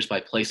Dominican leaders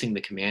by placing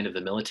the command of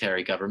the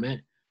military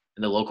government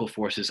and the local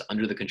forces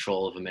under the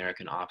control of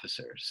American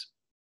officers.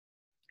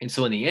 And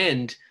so in the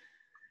end,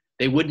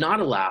 they would not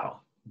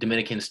allow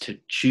Dominicans to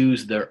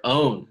choose their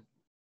own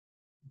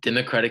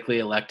democratically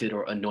elected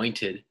or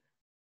anointed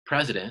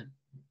president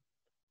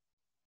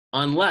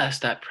unless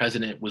that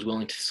president was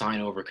willing to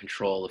sign over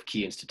control of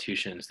key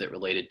institutions that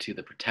related to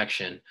the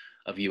protection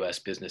of US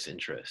business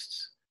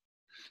interests.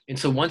 And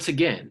so once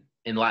again,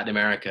 in Latin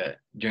America,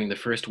 during the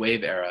first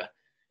wave era,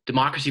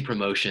 democracy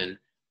promotion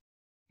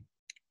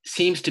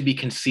seems to be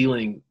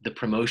concealing the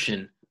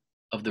promotion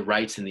of the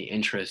rights and the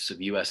interests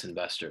of US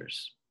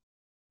investors.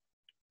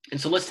 And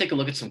so let's take a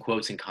look at some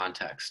quotes in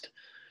context.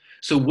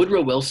 So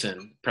Woodrow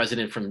Wilson,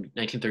 president from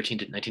 1913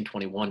 to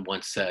 1921,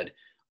 once said,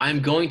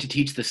 "I'm going to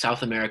teach the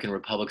South American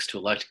republics to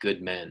elect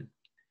good men."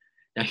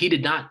 Now, he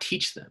did not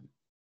teach them,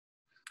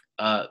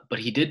 but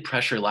he did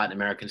pressure Latin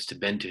Americans to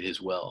bend to his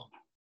will.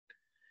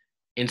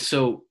 And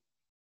so,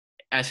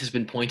 as has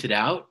been pointed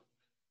out,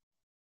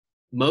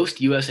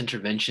 most US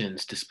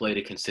interventions displayed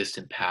a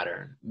consistent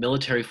pattern.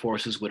 Military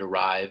forces would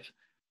arrive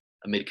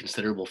amid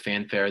considerable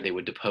fanfare. They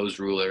would depose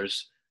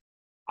rulers,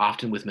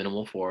 often with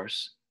minimal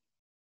force.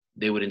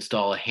 They would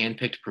install a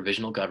hand-picked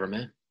provisional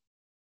government.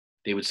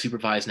 They would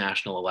supervise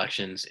national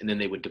elections, and then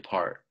they would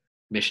depart,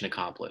 mission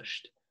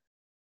accomplished.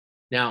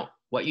 Now,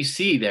 what you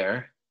see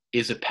there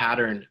is a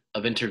pattern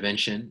of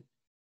intervention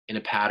and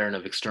a pattern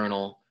of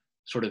external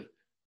sort of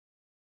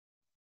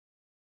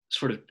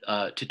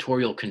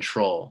tutorial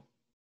control,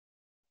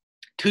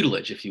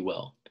 tutelage, if you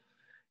will.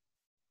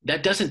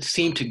 That doesn't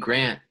seem to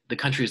grant the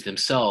countries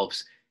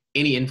themselves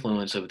any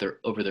influence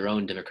over their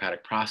own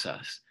democratic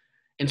process.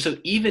 And so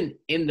even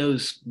in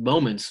those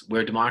moments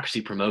where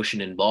democracy promotion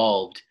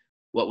involved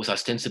what was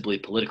ostensibly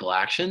political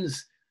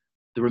actions,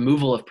 the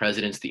removal of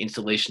presidents, the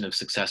installation of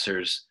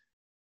successors,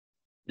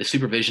 the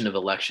supervision of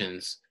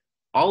elections,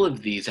 all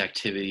of these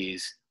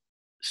activities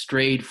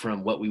strayed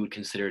from what we would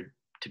consider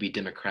to be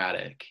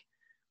democratic.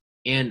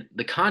 And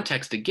the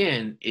context,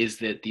 again, is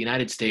that the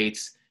United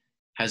States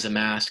has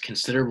amassed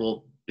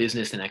considerable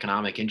business and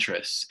economic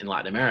interests in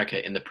Latin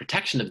America, and the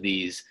protection of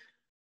these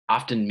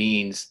often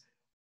means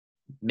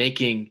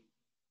making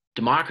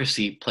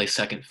democracy play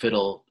second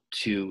fiddle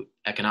to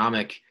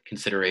economic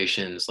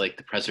considerations like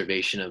the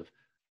preservation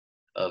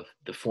of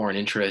the foreign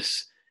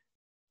interests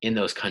in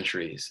those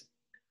countries,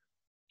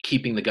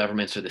 keeping the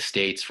governments or the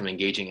states from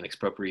engaging in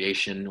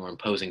expropriation or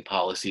imposing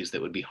policies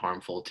that would be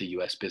harmful to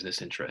US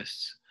business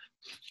interests.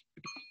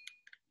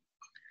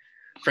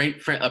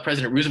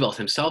 President Roosevelt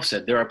himself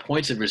said, "There are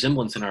points of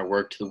resemblance in our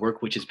work to the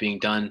work which is being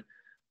done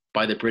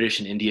by the British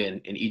in India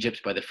and in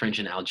Egypt, by the French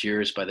in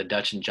Algiers, by the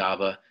Dutch in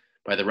Java,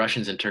 by the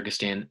Russians in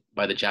Turkestan,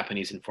 by the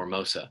Japanese in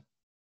Formosa."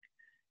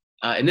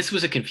 And this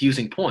was a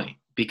confusing point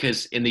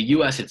because in the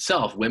US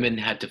itself, women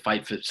had to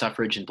fight for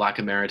suffrage and Black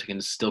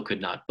Americans still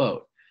could not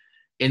vote.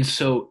 And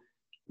so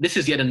this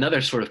is yet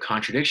another sort of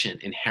contradiction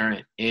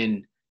inherent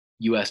in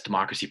US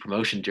democracy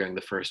promotion during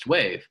the first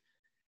wave.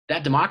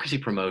 That democracy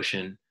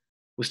promotion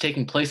was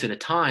taking place at a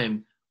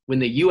time when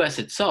the US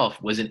itself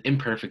was an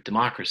imperfect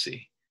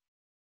democracy,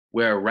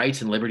 where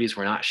rights and liberties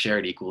were not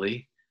shared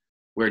equally,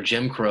 where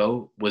Jim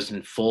Crow was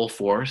in full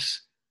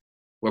force,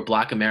 where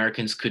Black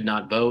Americans could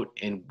not vote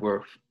and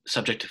were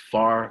subject to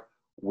far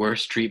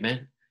worse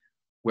treatment,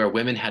 where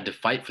women had to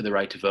fight for the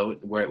right to vote,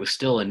 where it was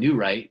still a new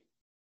right,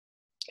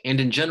 and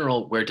in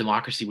general, where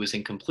democracy was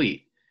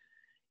incomplete.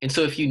 And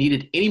so, if you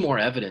needed any more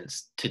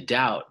evidence to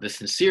doubt the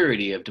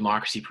sincerity of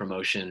democracy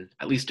promotion,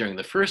 at least during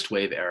the first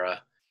wave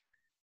era,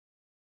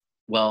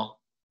 well,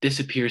 this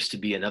appears to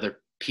be another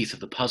piece of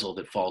the puzzle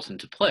that falls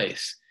into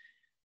place.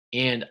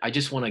 And I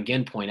just want to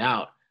again point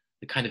out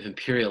the kind of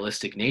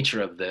imperialistic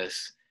nature of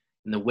this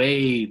and the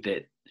way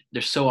that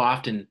there so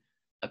often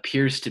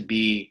appears to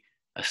be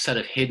a set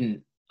of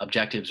hidden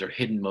objectives or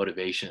hidden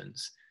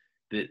motivations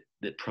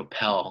that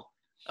propel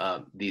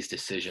these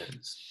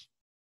decisions.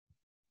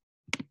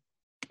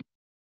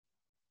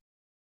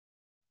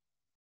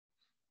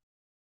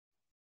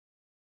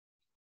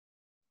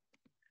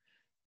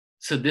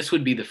 So this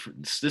would be the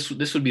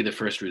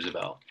first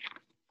Roosevelt.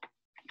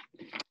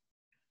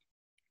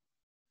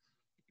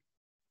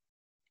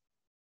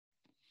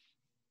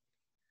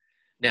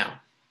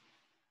 Now,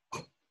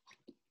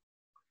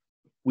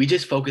 we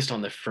just focused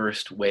on the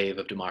first wave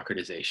of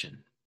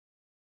democratization.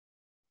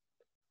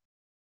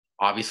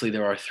 Obviously,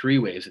 there are three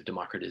waves of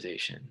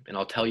democratization, and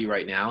I'll tell you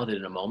right now that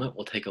in a moment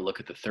we'll take a look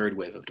at the third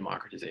wave of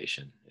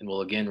democratization, and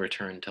we'll again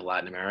return to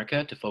Latin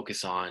America to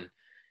focus on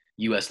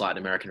US-Latin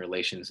American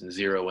relations and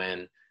zero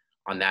in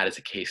on that as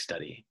a case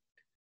study.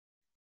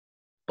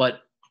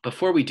 But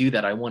before we do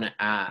that, I want to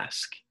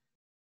ask,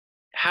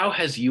 how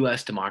has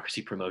US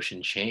democracy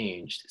promotion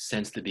changed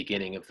since the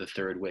beginning of the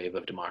third wave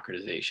of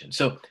democratization?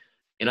 So,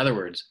 in other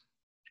words,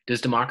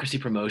 does democracy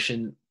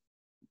promotion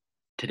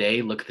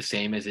today look the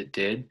same as it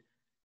did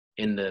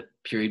in the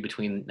period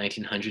between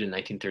 1900 and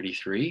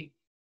 1933?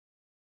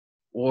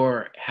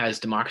 Or has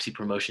democracy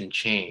promotion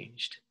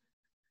changed?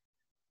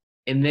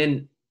 And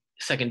then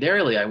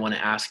secondarily, I want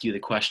to ask you the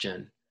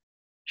question,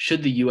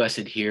 should the US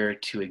adhere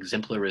to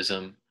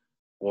exemplarism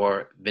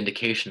or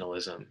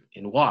vindicationalism,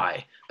 and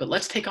why? But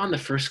let's take on the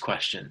first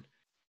question.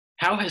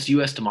 How has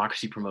US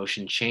democracy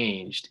promotion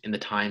changed in the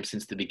time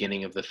since the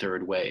beginning of the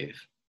third wave?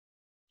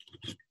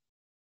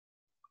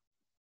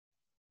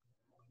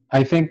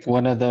 I think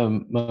one of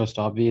the most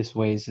obvious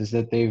ways is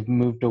that they've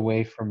moved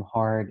away from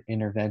hard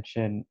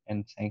intervention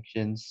and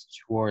sanctions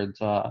towards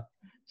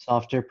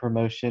softer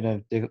promotion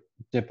of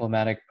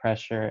diplomatic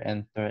pressure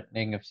and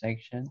threatening of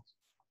sanctions.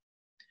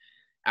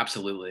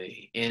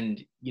 Absolutely.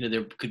 And,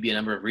 there could be a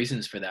number of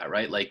reasons for that,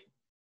 right? Like,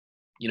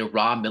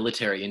 raw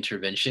military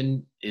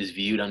intervention is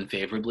viewed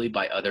unfavorably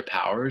by other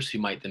powers who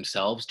might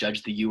themselves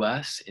judge the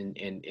US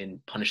and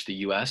punish the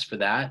US for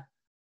that.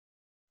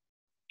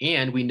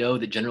 And we know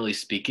that generally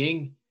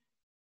speaking,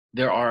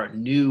 there are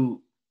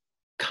new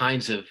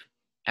kinds of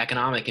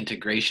economic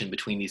integration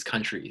between these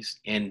countries.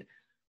 And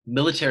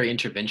military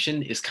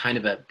intervention is kind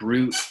of a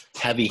brute,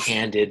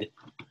 heavy-handed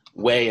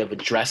way of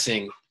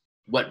addressing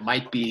what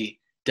might be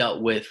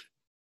dealt with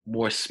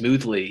more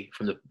smoothly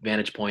from the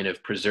vantage point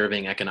of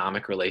preserving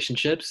economic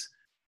relationships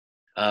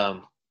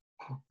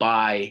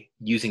by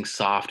using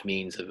soft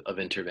means of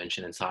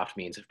intervention and soft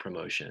means of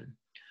promotion.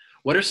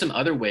 What are some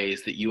other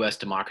ways that US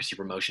democracy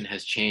promotion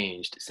has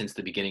changed since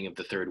the beginning of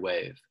the third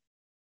wave?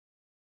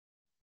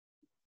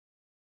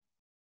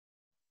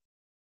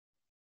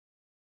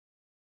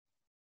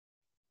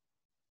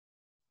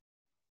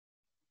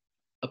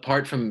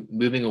 Apart from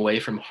moving away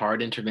from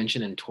hard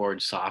intervention and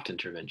towards soft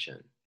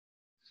intervention?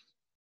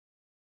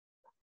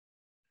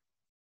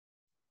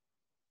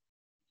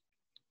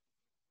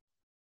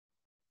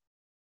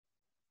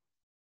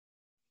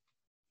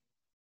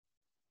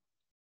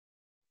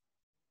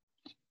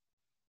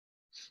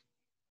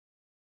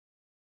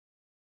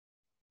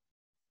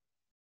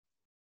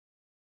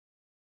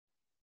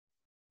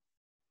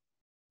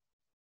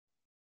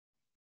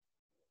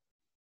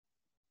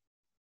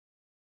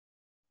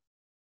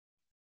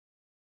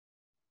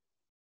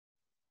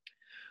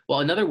 Well,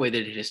 another way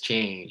that it has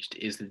changed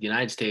is that the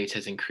United States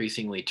has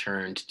increasingly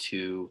turned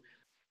to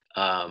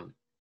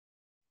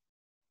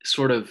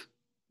sort of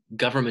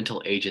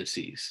governmental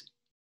agencies.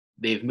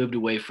 They've moved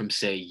away from,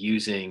 say,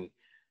 using,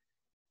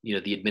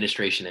 the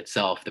administration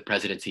itself, the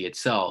presidency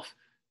itself,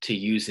 to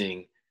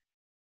using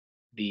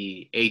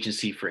the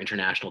Agency for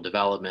International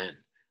Development,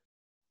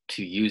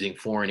 to using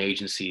foreign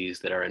agencies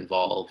that are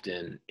involved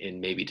in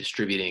maybe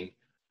distributing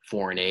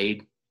foreign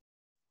aid.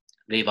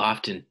 They've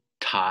often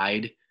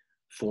tied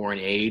foreign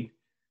aid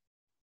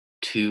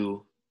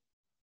to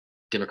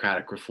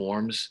democratic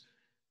reforms.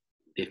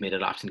 They've made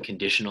it often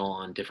conditional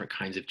on different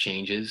kinds of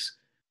changes.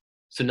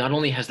 So not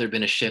only has there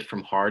been a shift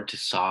from hard to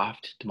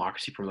soft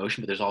democracy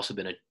promotion, but there's also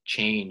been a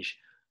change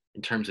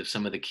in terms of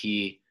some of the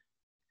key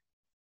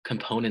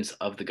components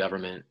of the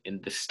government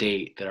in the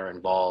state that are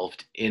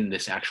involved in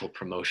this actual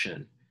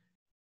promotion.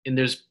 And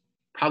there's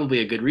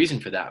probably a good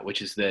reason for that,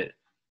 which is that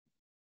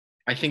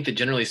I think that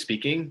generally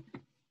speaking,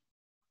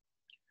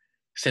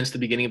 since the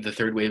beginning of the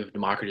third wave of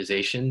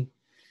democratization,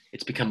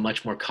 it's become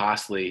much more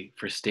costly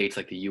for states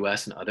like the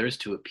US and others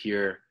to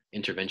appear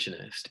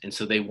interventionist. And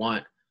so they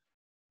want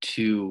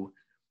to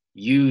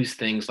use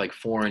things like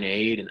foreign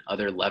aid and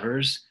other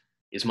levers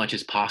as much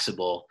as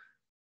possible,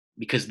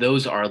 because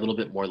those are a little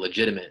bit more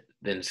legitimate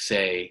than,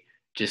 say,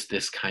 just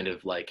this kind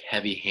of like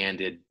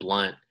heavy-handed,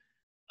 blunt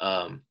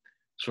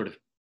sort of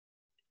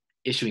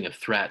issuing of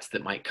threats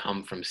that might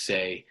come from,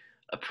 say,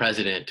 a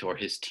president or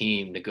his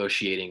team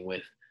negotiating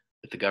with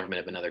the government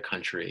of another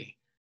country.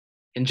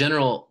 In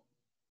general,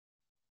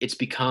 it's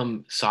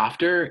become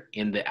softer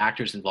and the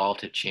actors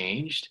involved have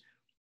changed.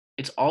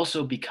 It's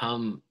also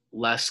become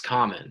less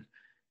common.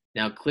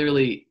 Now,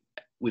 clearly,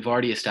 we've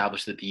already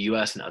established that the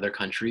US and other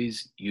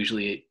countries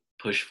usually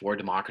push for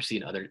democracy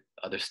in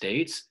other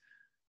states,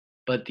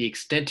 but the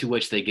extent to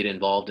which they get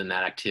involved in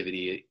that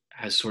activity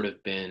has sort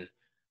of been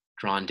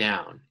drawn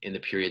down in the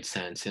period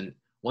since. And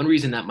one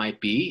reason that might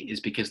be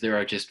is because there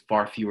are just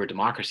far fewer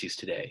democracies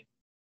today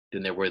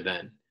than there were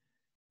then.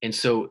 And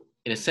so,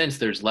 in a sense,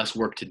 there's less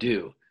work to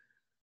do.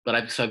 But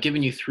I've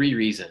given you three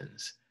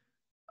reasons.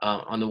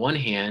 On the one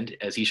hand,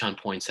 as Ishan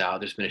points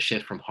out, there's been a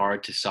shift from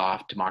hard to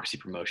soft democracy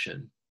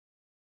promotion.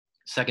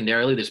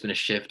 Secondarily, there's been a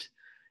shift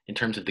in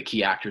terms of the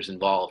key actors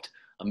involved,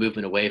 a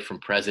movement away from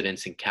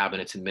presidents and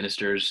cabinets and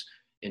ministers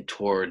and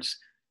towards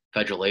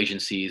federal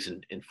agencies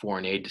and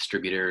foreign aid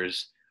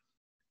distributors,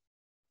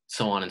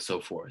 so on and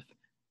so forth.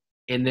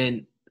 And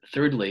then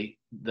thirdly,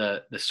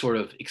 the sort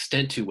of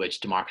extent to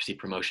which democracy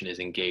promotion is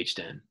engaged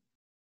in.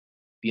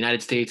 The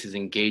United States is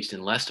engaged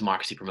in less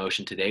democracy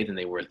promotion today than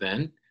they were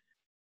then,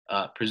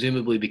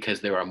 presumably because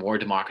there are more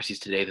democracies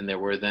today than there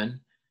were then,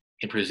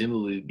 and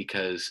presumably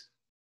because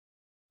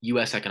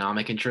US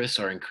economic interests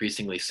are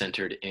increasingly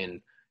centered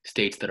in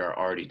states that are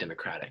already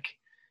democratic.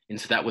 And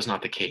so that was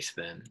not the case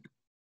then.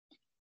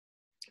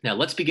 Now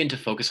let's begin to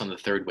focus on the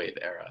third wave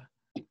era.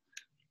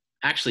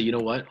 Actually, you know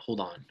what?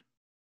 Hold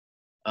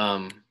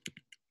on.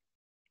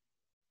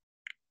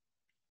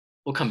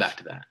 We'll come back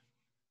to that.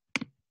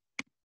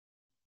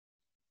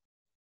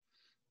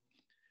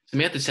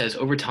 Samantha says,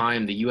 over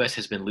time, the US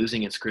has been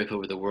losing its grip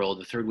over the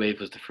world. The third wave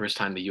was the first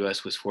time the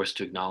US was forced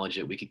to acknowledge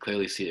it. We could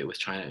clearly see it with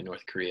China and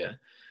North Korea.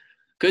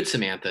 Good,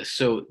 Samantha.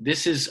 So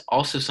this is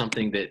also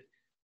something that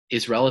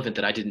is relevant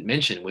that I didn't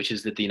mention, which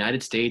is that the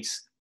United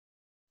States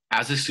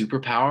as a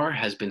superpower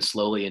has been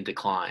slowly in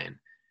decline.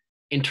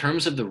 In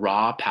terms of the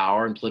raw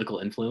power and political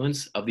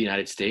influence of the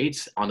United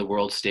States on the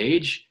world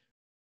stage,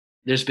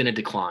 there's been a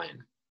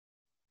decline.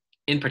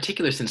 In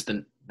particular, since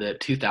the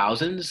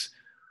 2000s,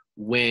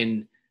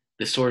 when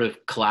the sort of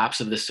collapse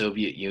of the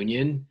Soviet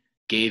Union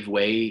gave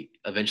way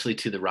eventually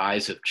to the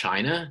rise of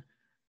China.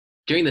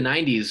 During the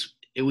 90s,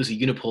 it was a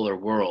unipolar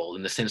world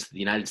in the sense that the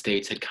United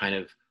States had kind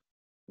of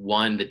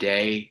won the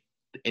day.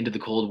 The end of the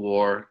Cold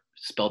War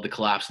spelled the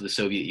collapse of the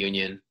Soviet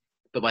Union.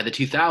 But by the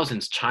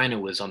 2000s, China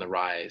was on the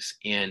rise.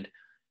 And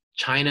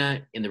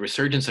China, in the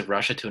resurgence of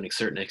Russia to a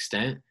certain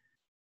extent,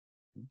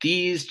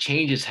 these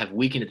changes have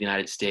weakened the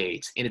United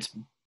States. And it's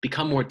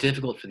become more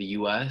difficult for the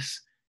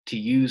US to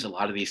use a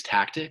lot of these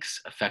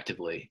tactics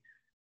effectively.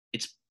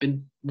 It's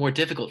been more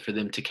difficult for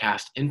them to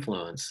cast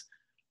influence.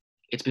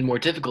 It's been more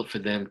difficult for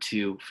them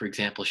to, for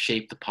example,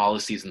 shape the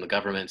policies and the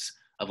governments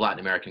of Latin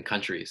American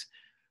countries.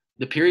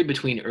 The period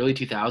between early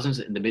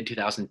 2000s and the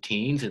mid-2000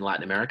 teens in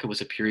Latin America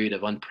was a period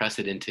of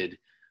unprecedented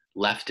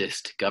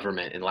leftist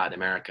government in Latin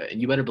America. And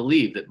you better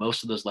believe that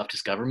most of those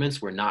leftist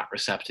governments were not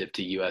receptive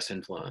to US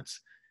influence.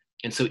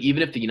 And so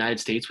even if the United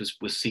States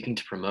was seeking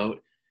to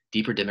promote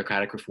deeper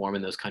democratic reform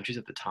in those countries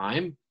at the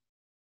time,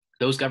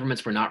 those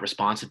governments were not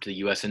responsive to the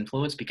US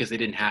influence because they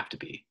didn't have to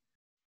be.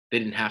 They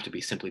didn't have to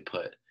be, simply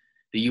put.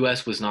 The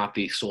US was not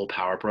the sole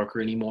power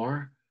broker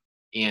anymore.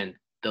 And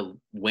the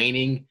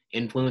waning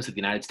influence of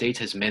the United States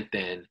has meant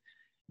then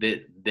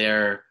that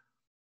their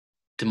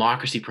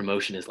democracy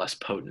promotion is less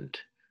potent.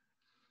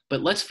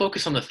 But let's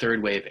focus on the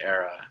third wave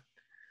era.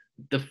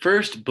 The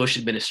first Bush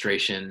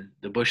administration,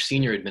 the Bush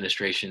senior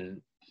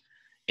administration,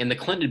 and the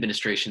Clinton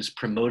administrations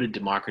promoted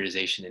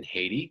democratization in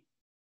Haiti.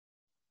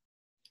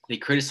 They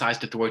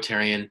criticized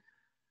authoritarian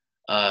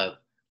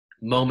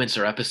moments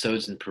or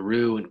episodes in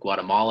Peru and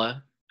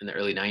Guatemala in the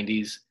early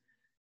 90s.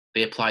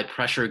 They applied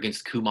pressure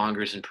against coup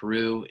mongers in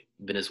Peru,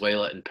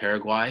 Venezuela, and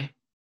Paraguay.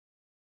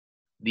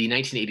 The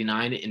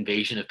 1989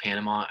 invasion of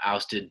Panama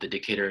ousted the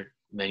dictator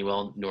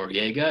Manuel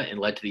Noriega and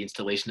led to the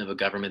installation of a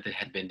government that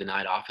had been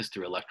denied office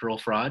through electoral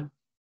fraud.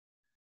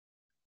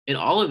 In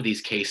all of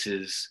these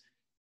cases,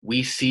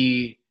 we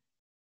see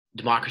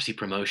democracy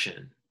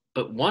promotion.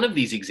 But one of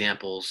these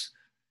examples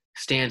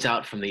stands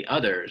out from the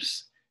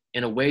others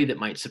in a way that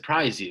might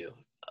surprise you.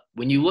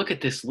 When you look at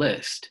this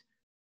list,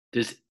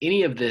 does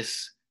any of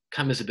this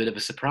come as a bit of a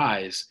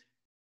surprise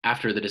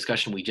after the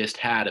discussion we just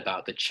had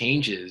about the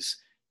changes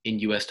in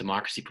US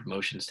democracy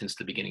promotion since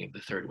the beginning of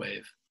the third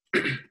wave?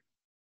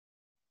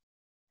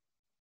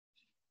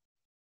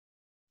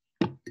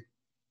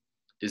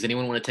 Does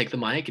anyone want to take the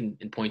mic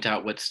and point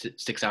out what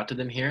sticks out to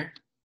them here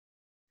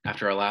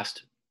after our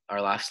last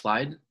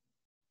slide?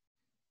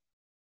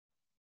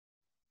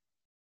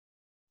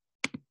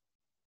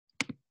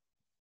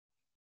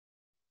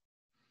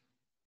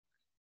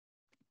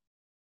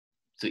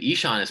 So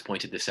Ishan has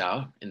pointed this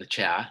out in the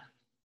chat.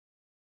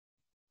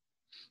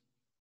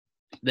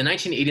 The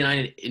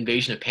 1989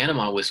 invasion of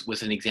Panama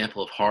was an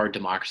example of hard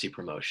democracy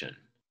promotion.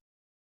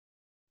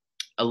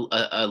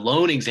 a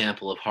lone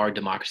example of hard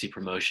democracy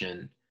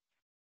promotion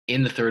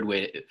in the third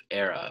wave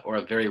era, or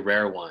a very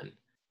rare one.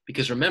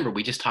 Because remember,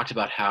 we just talked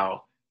about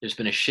how there's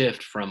been a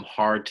shift from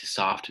hard to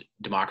soft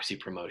democracy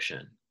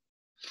promotion,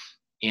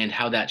 and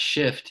how that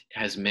shift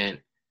has meant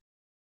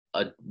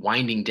a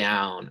winding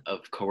down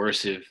of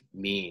coercive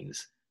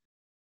means.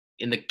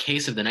 In the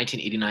case of the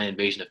 1989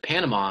 invasion of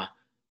Panama,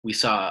 we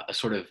saw a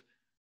sort of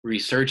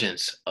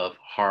resurgence of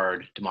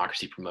hard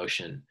democracy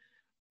promotion,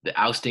 the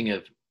ousting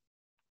of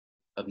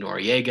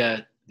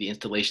Noriega, the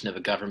installation of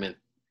a government,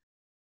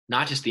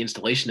 not just the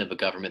installation of a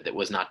government that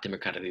was not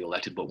democratically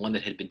elected, but one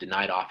that had been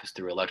denied office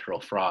through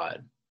electoral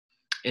fraud.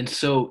 And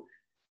so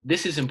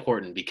this is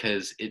important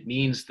because it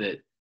means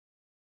that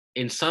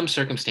in some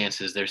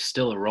circumstances, there's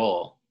still a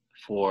role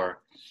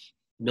for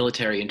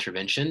military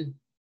intervention,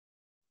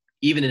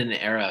 even in an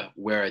era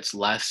where it's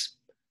less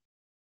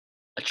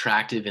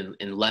attractive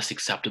and less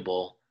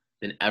acceptable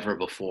than ever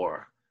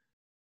before.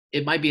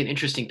 It might be an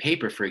interesting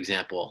paper, for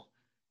example,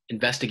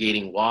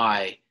 investigating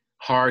why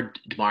hard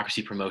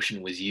democracy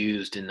promotion was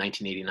used in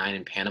 1989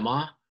 in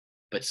Panama,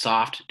 but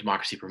soft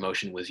democracy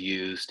promotion was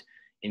used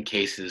in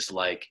cases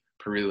like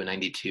Peru in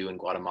 92 and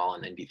Guatemala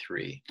in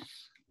 93.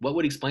 What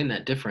would explain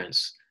that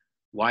difference?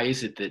 Why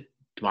is it that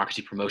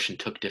democracy promotion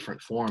took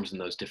different forms in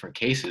those different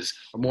cases?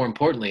 Or more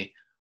importantly,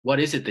 what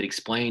is it that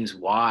explains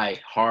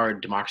why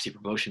hard democracy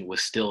promotion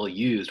was still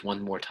used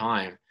one more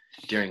time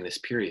during this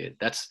period?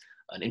 That's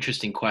an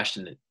interesting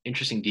question, an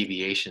interesting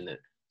deviation that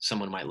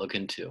someone might look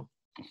into.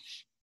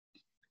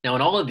 Now,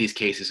 in all of these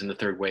cases in the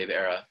third wave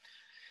era,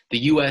 the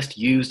US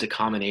used a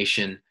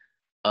combination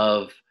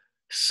of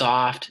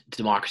soft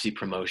democracy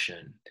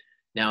promotion.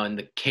 Now, in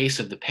the case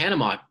of the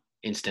Panama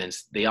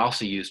instance, they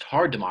also used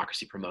hard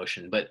democracy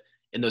promotion, but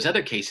in those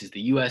other cases,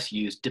 the US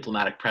used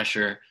diplomatic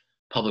pressure,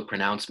 public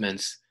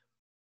pronouncements,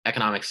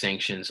 economic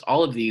sanctions.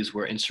 All of these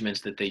were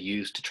instruments that they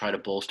used to try to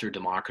bolster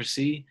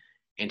democracy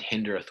and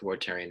hinder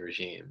authoritarian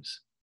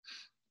regimes.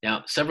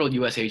 Now, several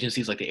US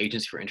agencies like the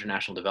Agency for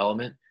International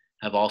Development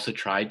have also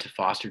tried to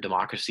foster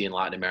democracy in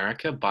Latin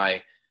America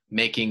by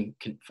making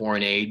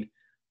foreign aid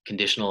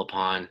conditional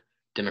upon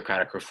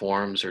democratic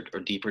reforms or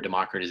deeper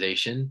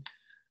democratization.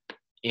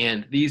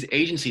 And these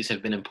agencies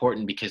have been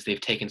important because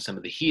they've taken some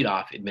of the heat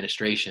off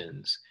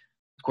administrations.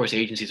 Of course,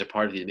 agencies are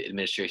part of the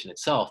administration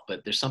itself,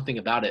 but there's something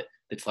about it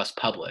that's less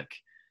public.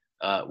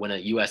 When a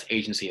US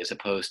agency, as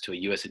opposed to a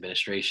US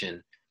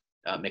administration,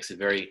 makes a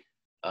very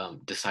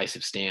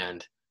decisive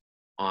stand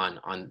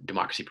on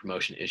democracy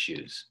promotion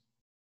issues.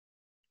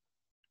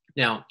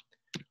 Now,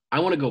 I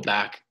want to go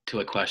back to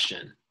a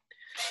question.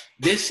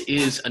 This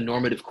is a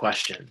normative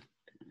question.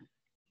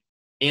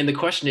 And the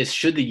question is,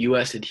 should the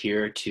US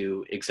adhere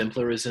to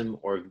exemplarism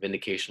or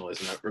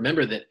vindicationalism? Now,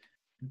 remember that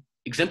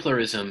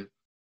exemplarism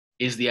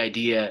is the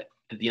idea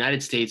that the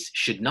United States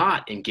should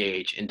not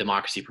engage in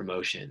democracy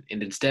promotion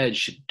and instead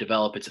should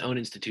develop its own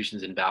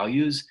institutions and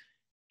values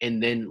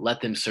and then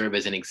let them serve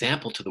as an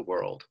example to the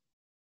world.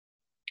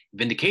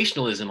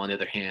 Vindicationalism, on the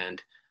other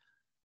hand,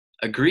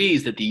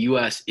 agrees that the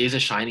US is a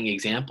shining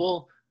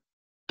example,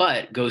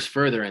 but goes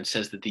further and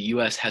says that the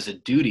US has a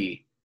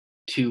duty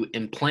to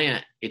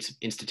implant its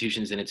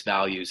institutions and its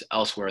values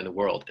elsewhere in the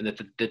world, and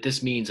that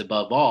this means,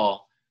 above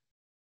all,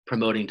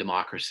 promoting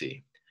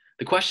democracy.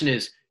 The question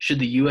is, should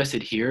the US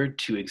adhere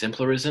to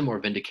exemplarism or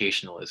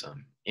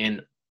vindicationalism?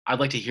 And I'd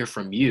like to hear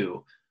from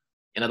you,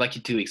 and I'd like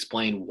you to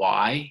explain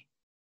why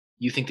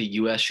you think the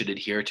US should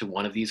adhere to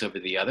one of these over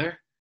the other,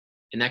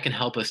 and that can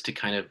help us to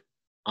kind of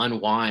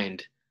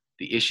unwind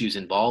the issues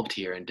involved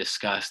here and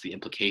discuss the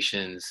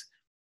implications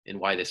and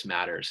why this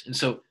matters. And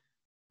so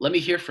let me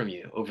hear from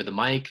you over the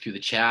mic, through the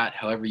chat,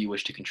 however you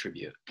wish to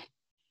contribute.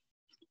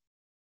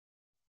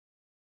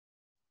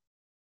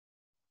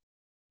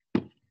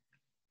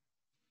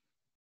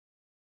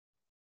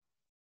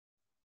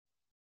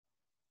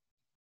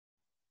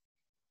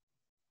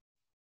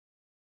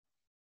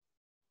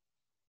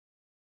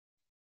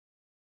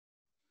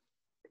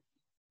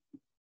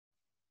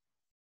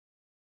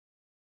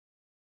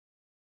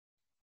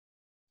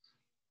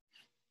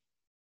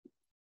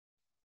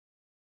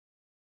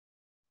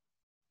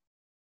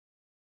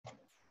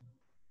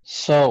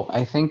 So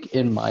I think,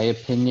 in my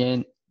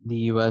opinion, the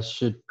U.S.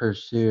 should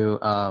pursue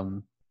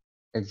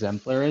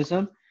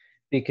exemplarism,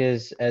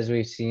 because, as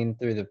we've seen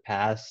through the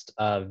past,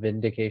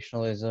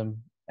 vindicationalism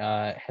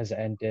has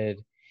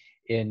ended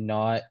in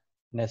not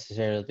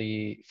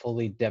necessarily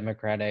fully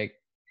democratic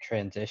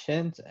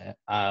transitions,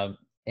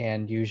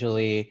 and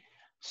usually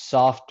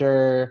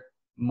softer,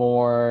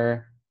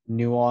 more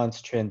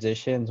nuanced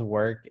transitions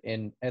work,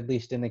 in at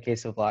least in the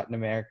case of Latin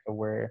America,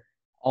 where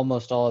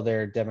almost all of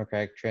their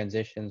democratic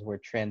transitions were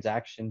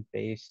transaction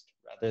based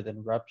rather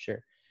than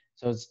rupture.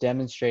 So it's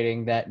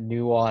demonstrating that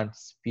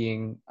nuance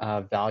being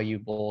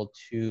valuable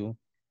to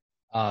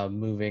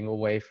moving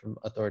away from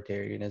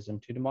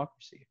authoritarianism to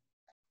democracy.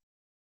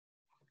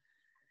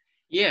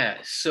 Yeah,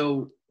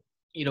 so,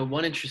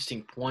 one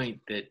interesting point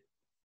that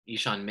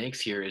Ishan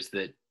makes here is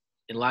that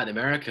in Latin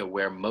America,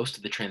 where most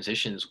of the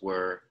transitions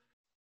were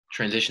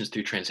transitions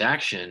through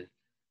transaction,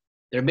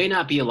 there may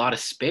not be a lot of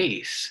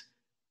space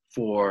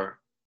for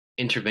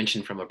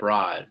intervention from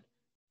abroad.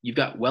 You've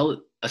got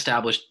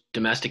well-established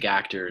domestic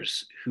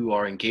actors who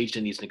are engaged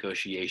in these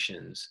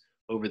negotiations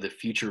over the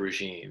future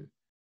regime.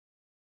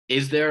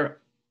 Is there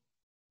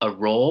a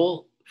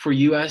role for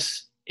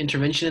US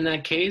intervention in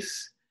that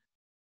case?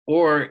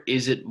 Or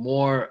is it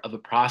more of a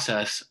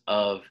process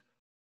of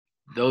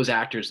those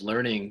actors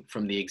learning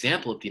from the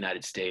example of the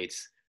United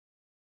States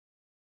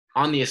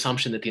on the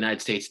assumption that the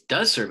United States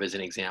does serve as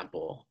an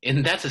example?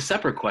 And that's a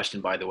separate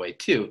question, by the way,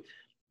 too.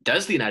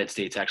 Does the United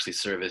States actually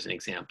serve as an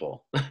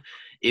example?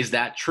 Is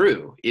that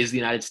true? Is the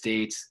United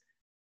States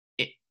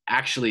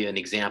actually an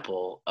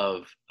example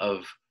of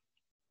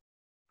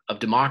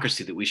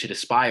democracy that we should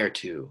aspire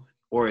to?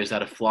 Or is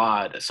that a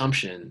flawed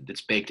assumption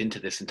that's baked into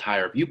this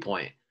entire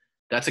viewpoint?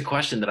 That's a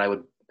question that I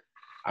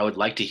would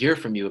like to hear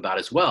from you about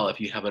as well, if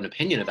you have an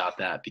opinion about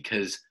that,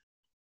 because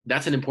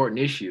that's an important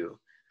issue.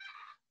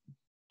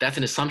 That's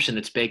an assumption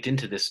that's baked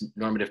into this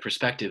normative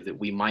perspective that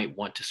we might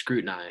want to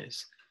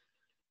scrutinize.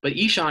 But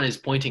Ishan is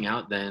pointing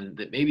out then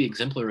that maybe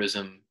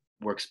exemplarism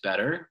works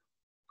better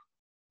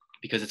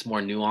because it's more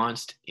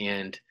nuanced,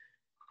 and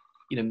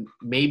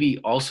maybe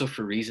also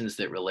for reasons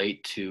that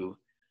relate to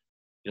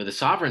the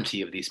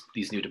sovereignty of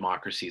these new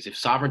democracies. If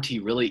sovereignty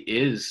really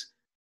is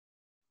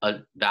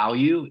a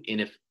value,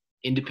 and if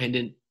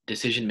independent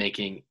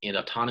decision-making and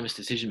autonomous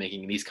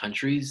decision-making in these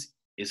countries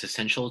is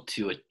essential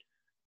to a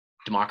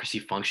democracy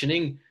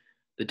functioning,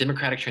 the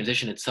democratic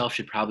transition itself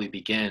should probably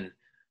begin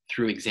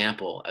through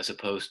example as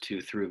opposed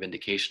to through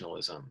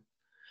vindicationalism.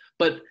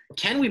 But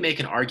can we make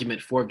an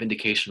argument for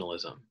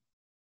vindicationalism?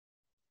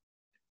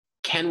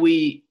 Can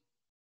we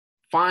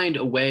find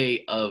a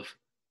way of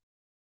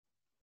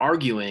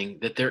arguing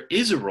that there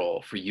is a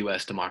role for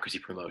US democracy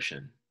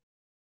promotion?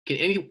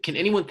 Can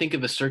anyone think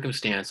of a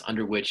circumstance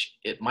under which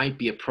it might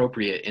be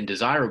appropriate and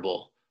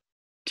desirable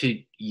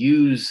to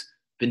use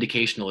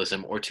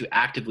vindicationalism or to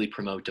actively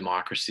promote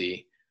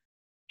democracy,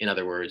 in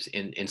other words,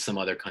 in some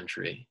other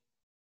country?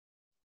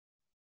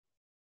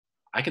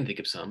 I can think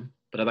of some,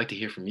 but I'd like to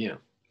hear from you.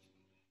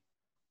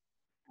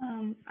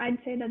 I'd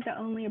say that the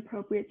only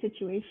appropriate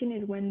situation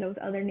is when those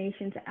other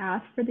nations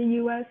ask for the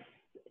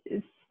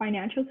U.S.'s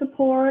financial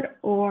support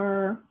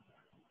or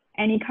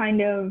any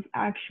kind of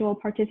actual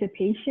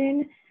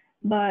participation.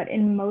 But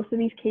in most of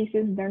these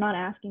cases, they're not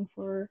asking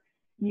for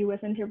U.S.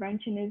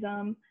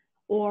 interventionism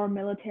or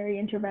military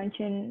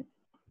intervention,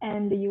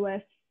 and the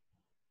U.S.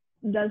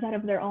 does that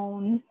of their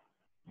own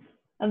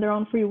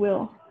free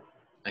will.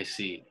 I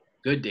see.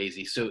 Good,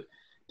 Daisy. So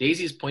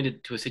Daisy has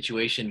pointed to a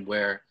situation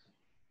where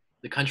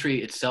the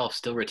country itself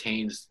still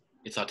retains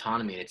its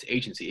autonomy and its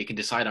agency. It can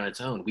decide on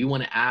its own. We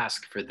want to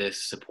ask for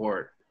this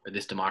support or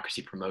this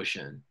democracy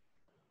promotion.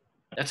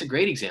 That's a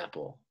great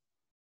example.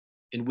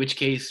 In which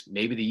case,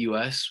 maybe the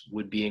US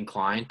would be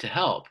inclined to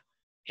help.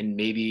 And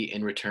maybe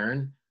in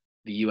return,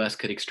 the US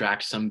could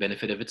extract some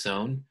benefit of its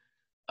own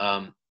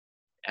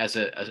as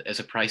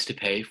a price to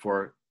pay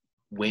for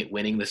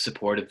winning the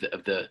support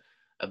of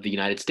the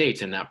United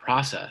States in that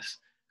process.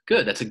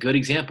 Good, that's a good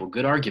example,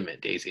 good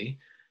argument, Daisy.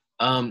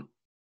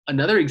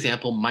 Another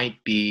example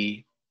might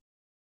be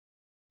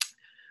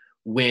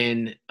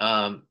when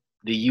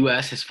the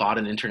US has fought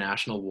an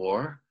international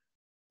war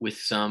with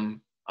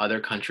some other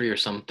country or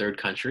some third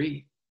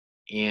country,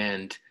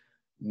 and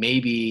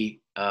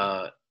maybe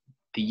the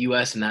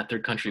US and that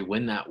third country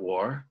win that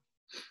war,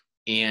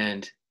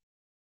 and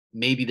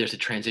maybe there's a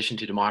transition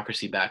to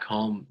democracy back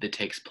home that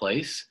takes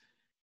place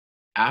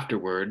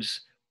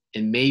afterwards,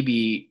 and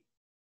maybe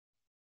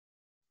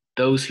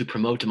those who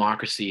promote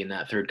democracy in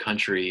that third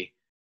country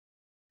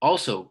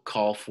also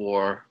call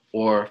for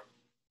or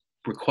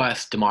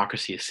request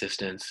democracy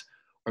assistance,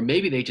 or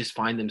maybe they just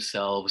find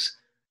themselves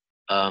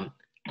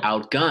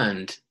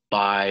outgunned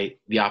by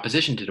the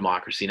opposition to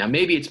democracy. Now,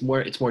 maybe it's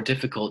more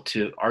difficult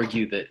to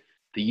argue that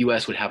the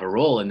U.S. would have a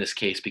role in this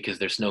case because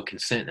there's no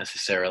consent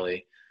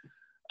necessarily.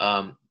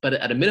 But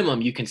at a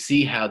minimum, you can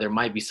see how there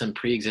might be some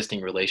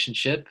pre-existing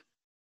relationship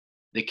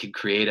that could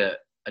create a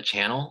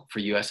channel for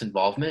U.S.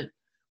 involvement,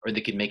 or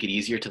that could make it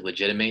easier to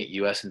legitimate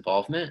U.S.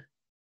 involvement.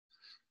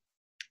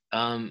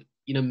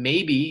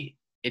 Maybe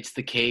it's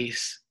the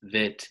case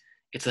that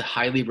it's a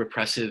highly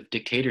repressive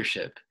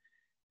dictatorship,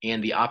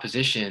 and the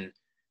opposition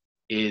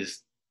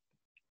is,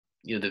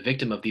 the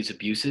victim of these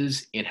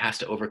abuses and has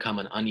to overcome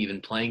an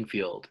uneven playing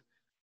field.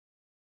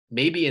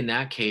 Maybe in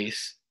that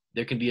case,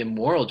 there can be a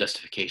moral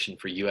justification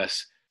for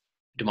U.S.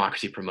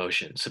 democracy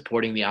promotion,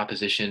 supporting the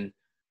opposition,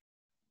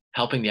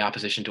 helping the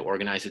opposition to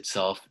organize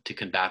itself to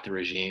combat the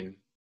regime.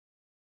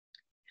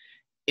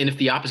 And if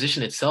the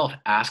opposition itself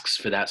asks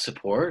for that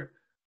support,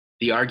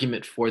 the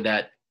argument for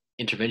that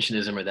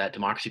interventionism or that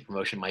democracy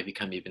promotion might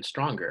become even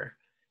stronger.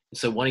 And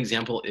so one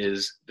example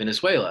is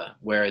Venezuela,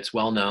 where it's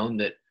well known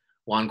that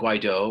Juan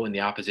Guaido and the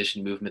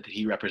opposition movement that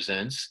he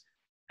represents,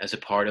 as a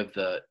part of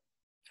the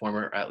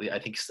former, I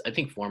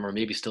think former,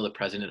 maybe still the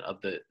president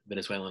of the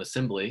Venezuelan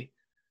Assembly,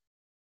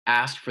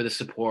 asked for the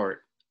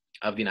support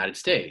of the United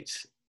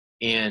States.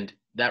 And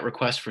that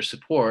request for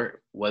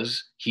support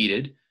was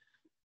heeded.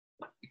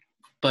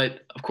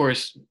 But of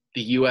course,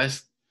 the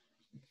US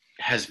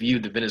has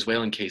viewed the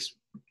Venezuelan case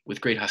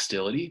with great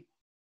hostility.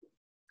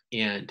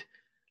 And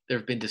there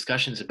have been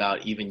discussions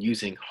about even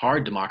using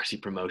hard democracy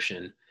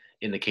promotion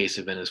in the case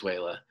of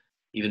Venezuela,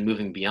 even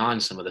moving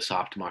beyond some of the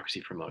soft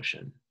democracy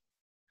promotion.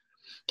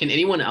 Can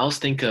anyone else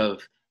think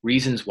of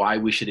reasons why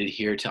we should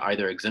adhere to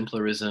either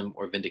exemplarism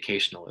or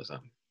vindicationalism?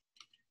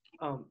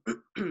 Um,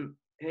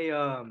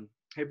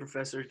 hey,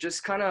 Professor.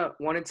 Just kind of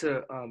wanted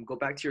to go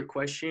back to your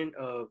question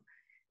of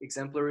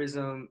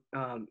exemplarism,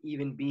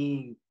 even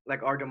being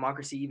like our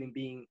democracy, even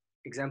being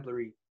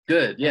exemplary.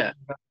 Good, yeah.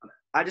 And,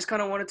 I just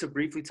kind of wanted to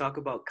briefly talk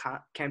about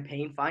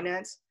campaign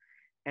finance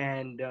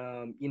and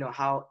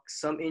how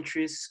some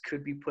interests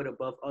could be put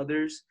above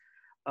others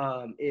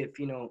if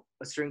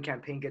a certain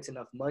campaign gets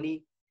enough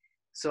money.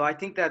 So I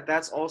think that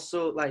that's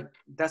also like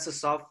that's a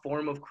soft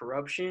form of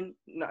corruption,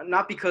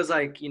 not because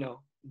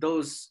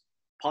those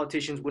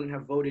politicians wouldn't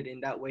have voted in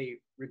that way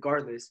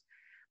regardless,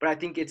 but I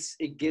think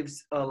it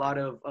gives a lot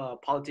of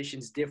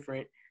politicians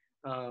different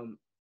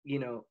you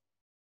know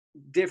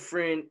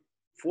different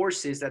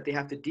forces that they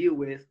have to deal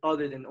with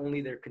other than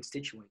only their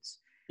constituents.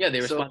 Yeah,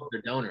 they respond to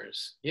their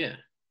donors. Yeah,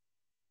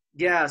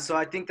 so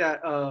I think that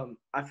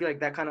I feel like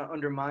that kind of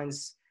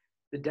undermines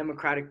the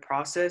democratic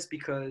process,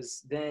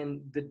 because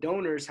then the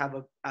donors have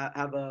a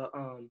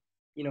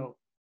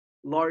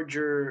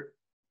larger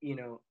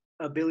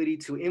ability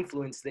to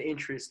influence the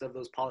interest of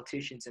those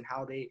politicians and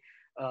how they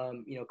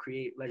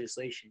create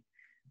legislation.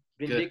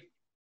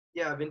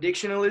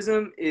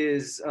 Vindictionalism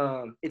is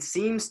it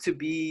seems to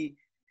be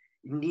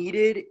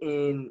needed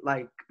in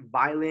like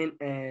violent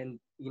and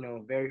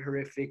very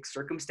horrific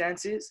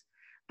circumstances,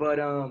 but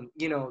the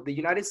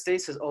United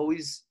States has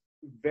always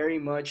very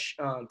much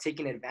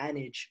taken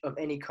advantage of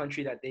any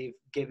country that they've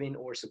given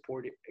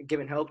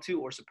help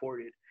to or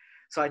supported.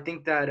 So I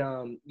think that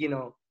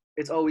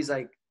it's always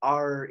like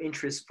our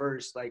interests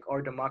first, like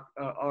our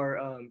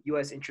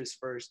U.S. interests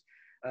first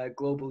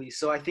globally.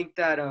 So I think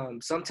that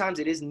sometimes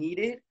it is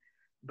needed,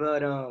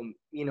 but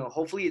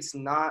hopefully it's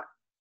not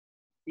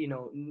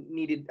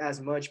needed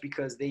as much,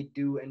 because they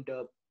do end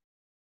up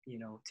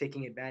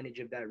taking advantage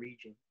of that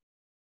region.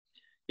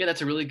 Yeah,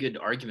 that's a really good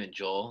argument,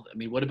 Joel. I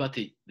mean, what about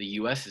the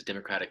U.S.'s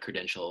democratic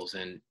credentials?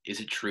 And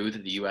is it true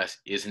that the U.S.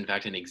 is, in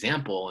fact, an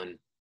example? And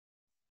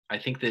I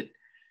think that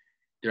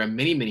there are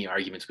many, many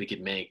arguments we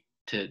could make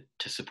to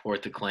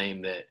support the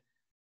claim that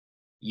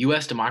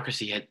U.S.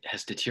 democracy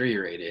has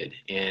deteriorated,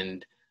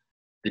 and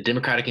the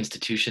democratic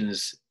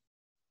institutions'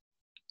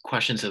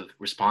 questions of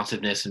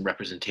responsiveness and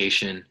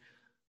representation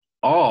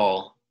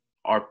all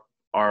are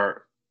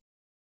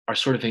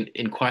sort of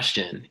in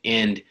question.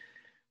 And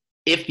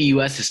if the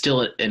U.S. is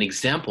still an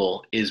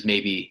example, is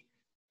maybe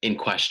in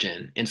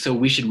question. And so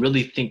we should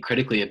really think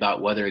critically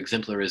about whether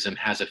exemplarism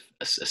has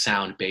a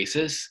sound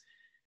basis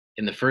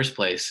in the first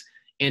place.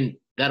 And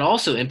that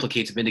also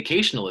implicates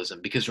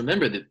vindicationalism, because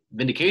remember that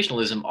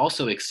vindicationalism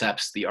also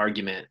accepts the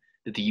argument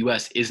that the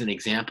U.S. is an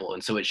example,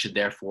 and so it should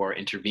therefore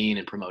intervene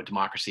and promote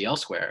democracy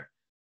elsewhere.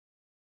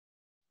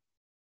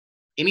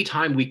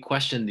 Anytime we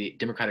question the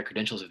democratic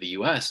credentials of the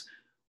U.S.,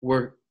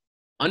 we're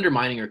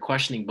undermining or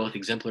questioning both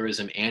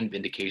exemplarism and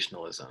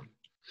vindicationalism.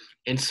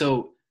 And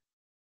so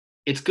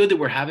it's good that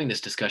we're having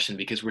this discussion,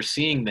 because we're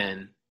seeing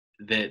then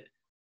that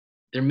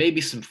there may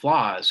be some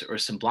flaws or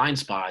some blind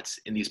spots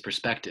in these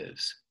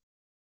perspectives.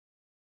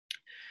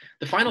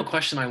 The final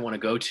question I want to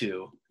go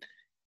to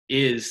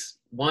is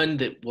one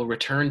that we'll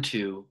return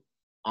to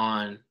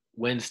on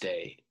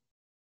Wednesday,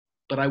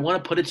 but I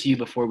want to put it to you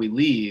before we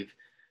leave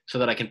so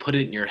that I can put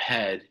it in your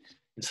head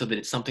and so that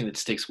it's something that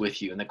sticks with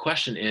you. And the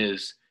question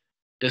is,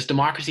 does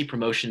democracy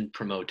promotion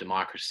promote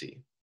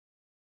democracy?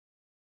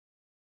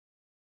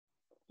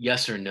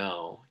 Yes or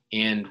no,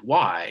 and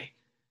why?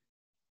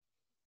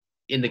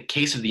 In the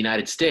case of the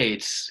United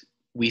States,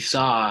 we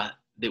saw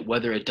that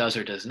whether it does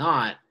or does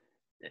not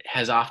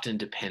has often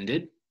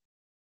depended.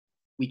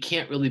 We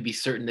can't really be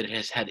certain that it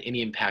has had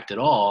any impact at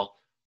all.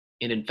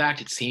 And in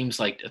fact, it seems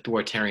like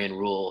authoritarian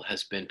rule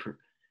has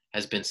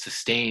been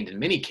sustained in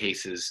many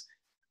cases,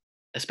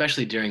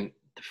 especially during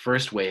the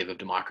first wave of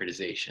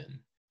democratization.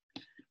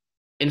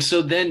 And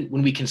so then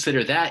when we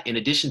consider that, in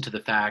addition to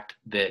the fact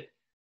that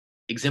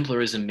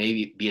exemplarism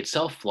may be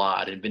itself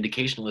flawed and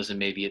vindicationalism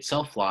may be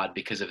itself flawed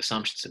because of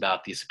assumptions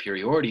about the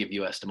superiority of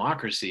US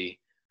democracy,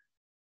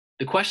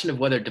 the question of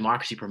whether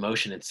democracy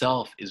promotion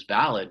itself is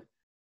valid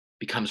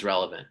becomes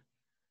relevant.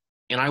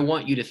 And I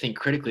want you to think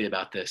critically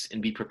about this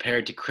and be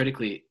prepared to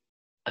critically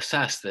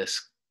assess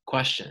this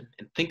question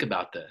and think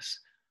about this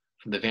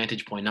from the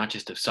vantage point not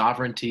just of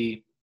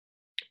sovereignty,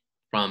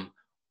 from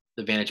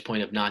the vantage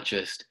point of not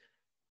just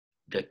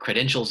the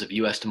credentials of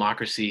US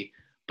democracy,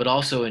 but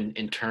also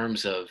in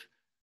terms of,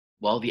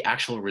 well, the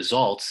actual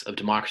results of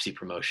democracy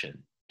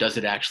promotion. Does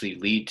it actually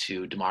lead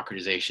to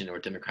democratization or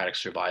democratic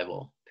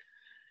survival?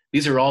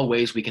 These are all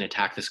ways we can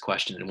attack this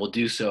question, and we'll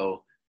do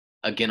so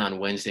again on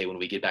Wednesday when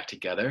we get back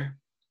together.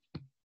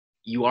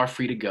 You are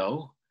free to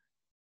go.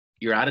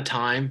 You're out of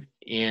time,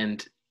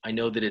 and I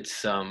know that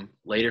it's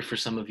later for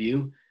some of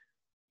you.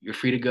 You're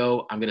free to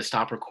go. I'm going to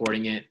stop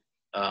recording it.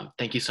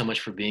 Thank you so much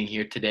for being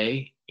here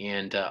today,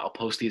 and I'll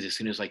post these as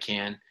soon as I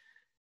can.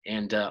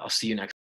 And I'll see you next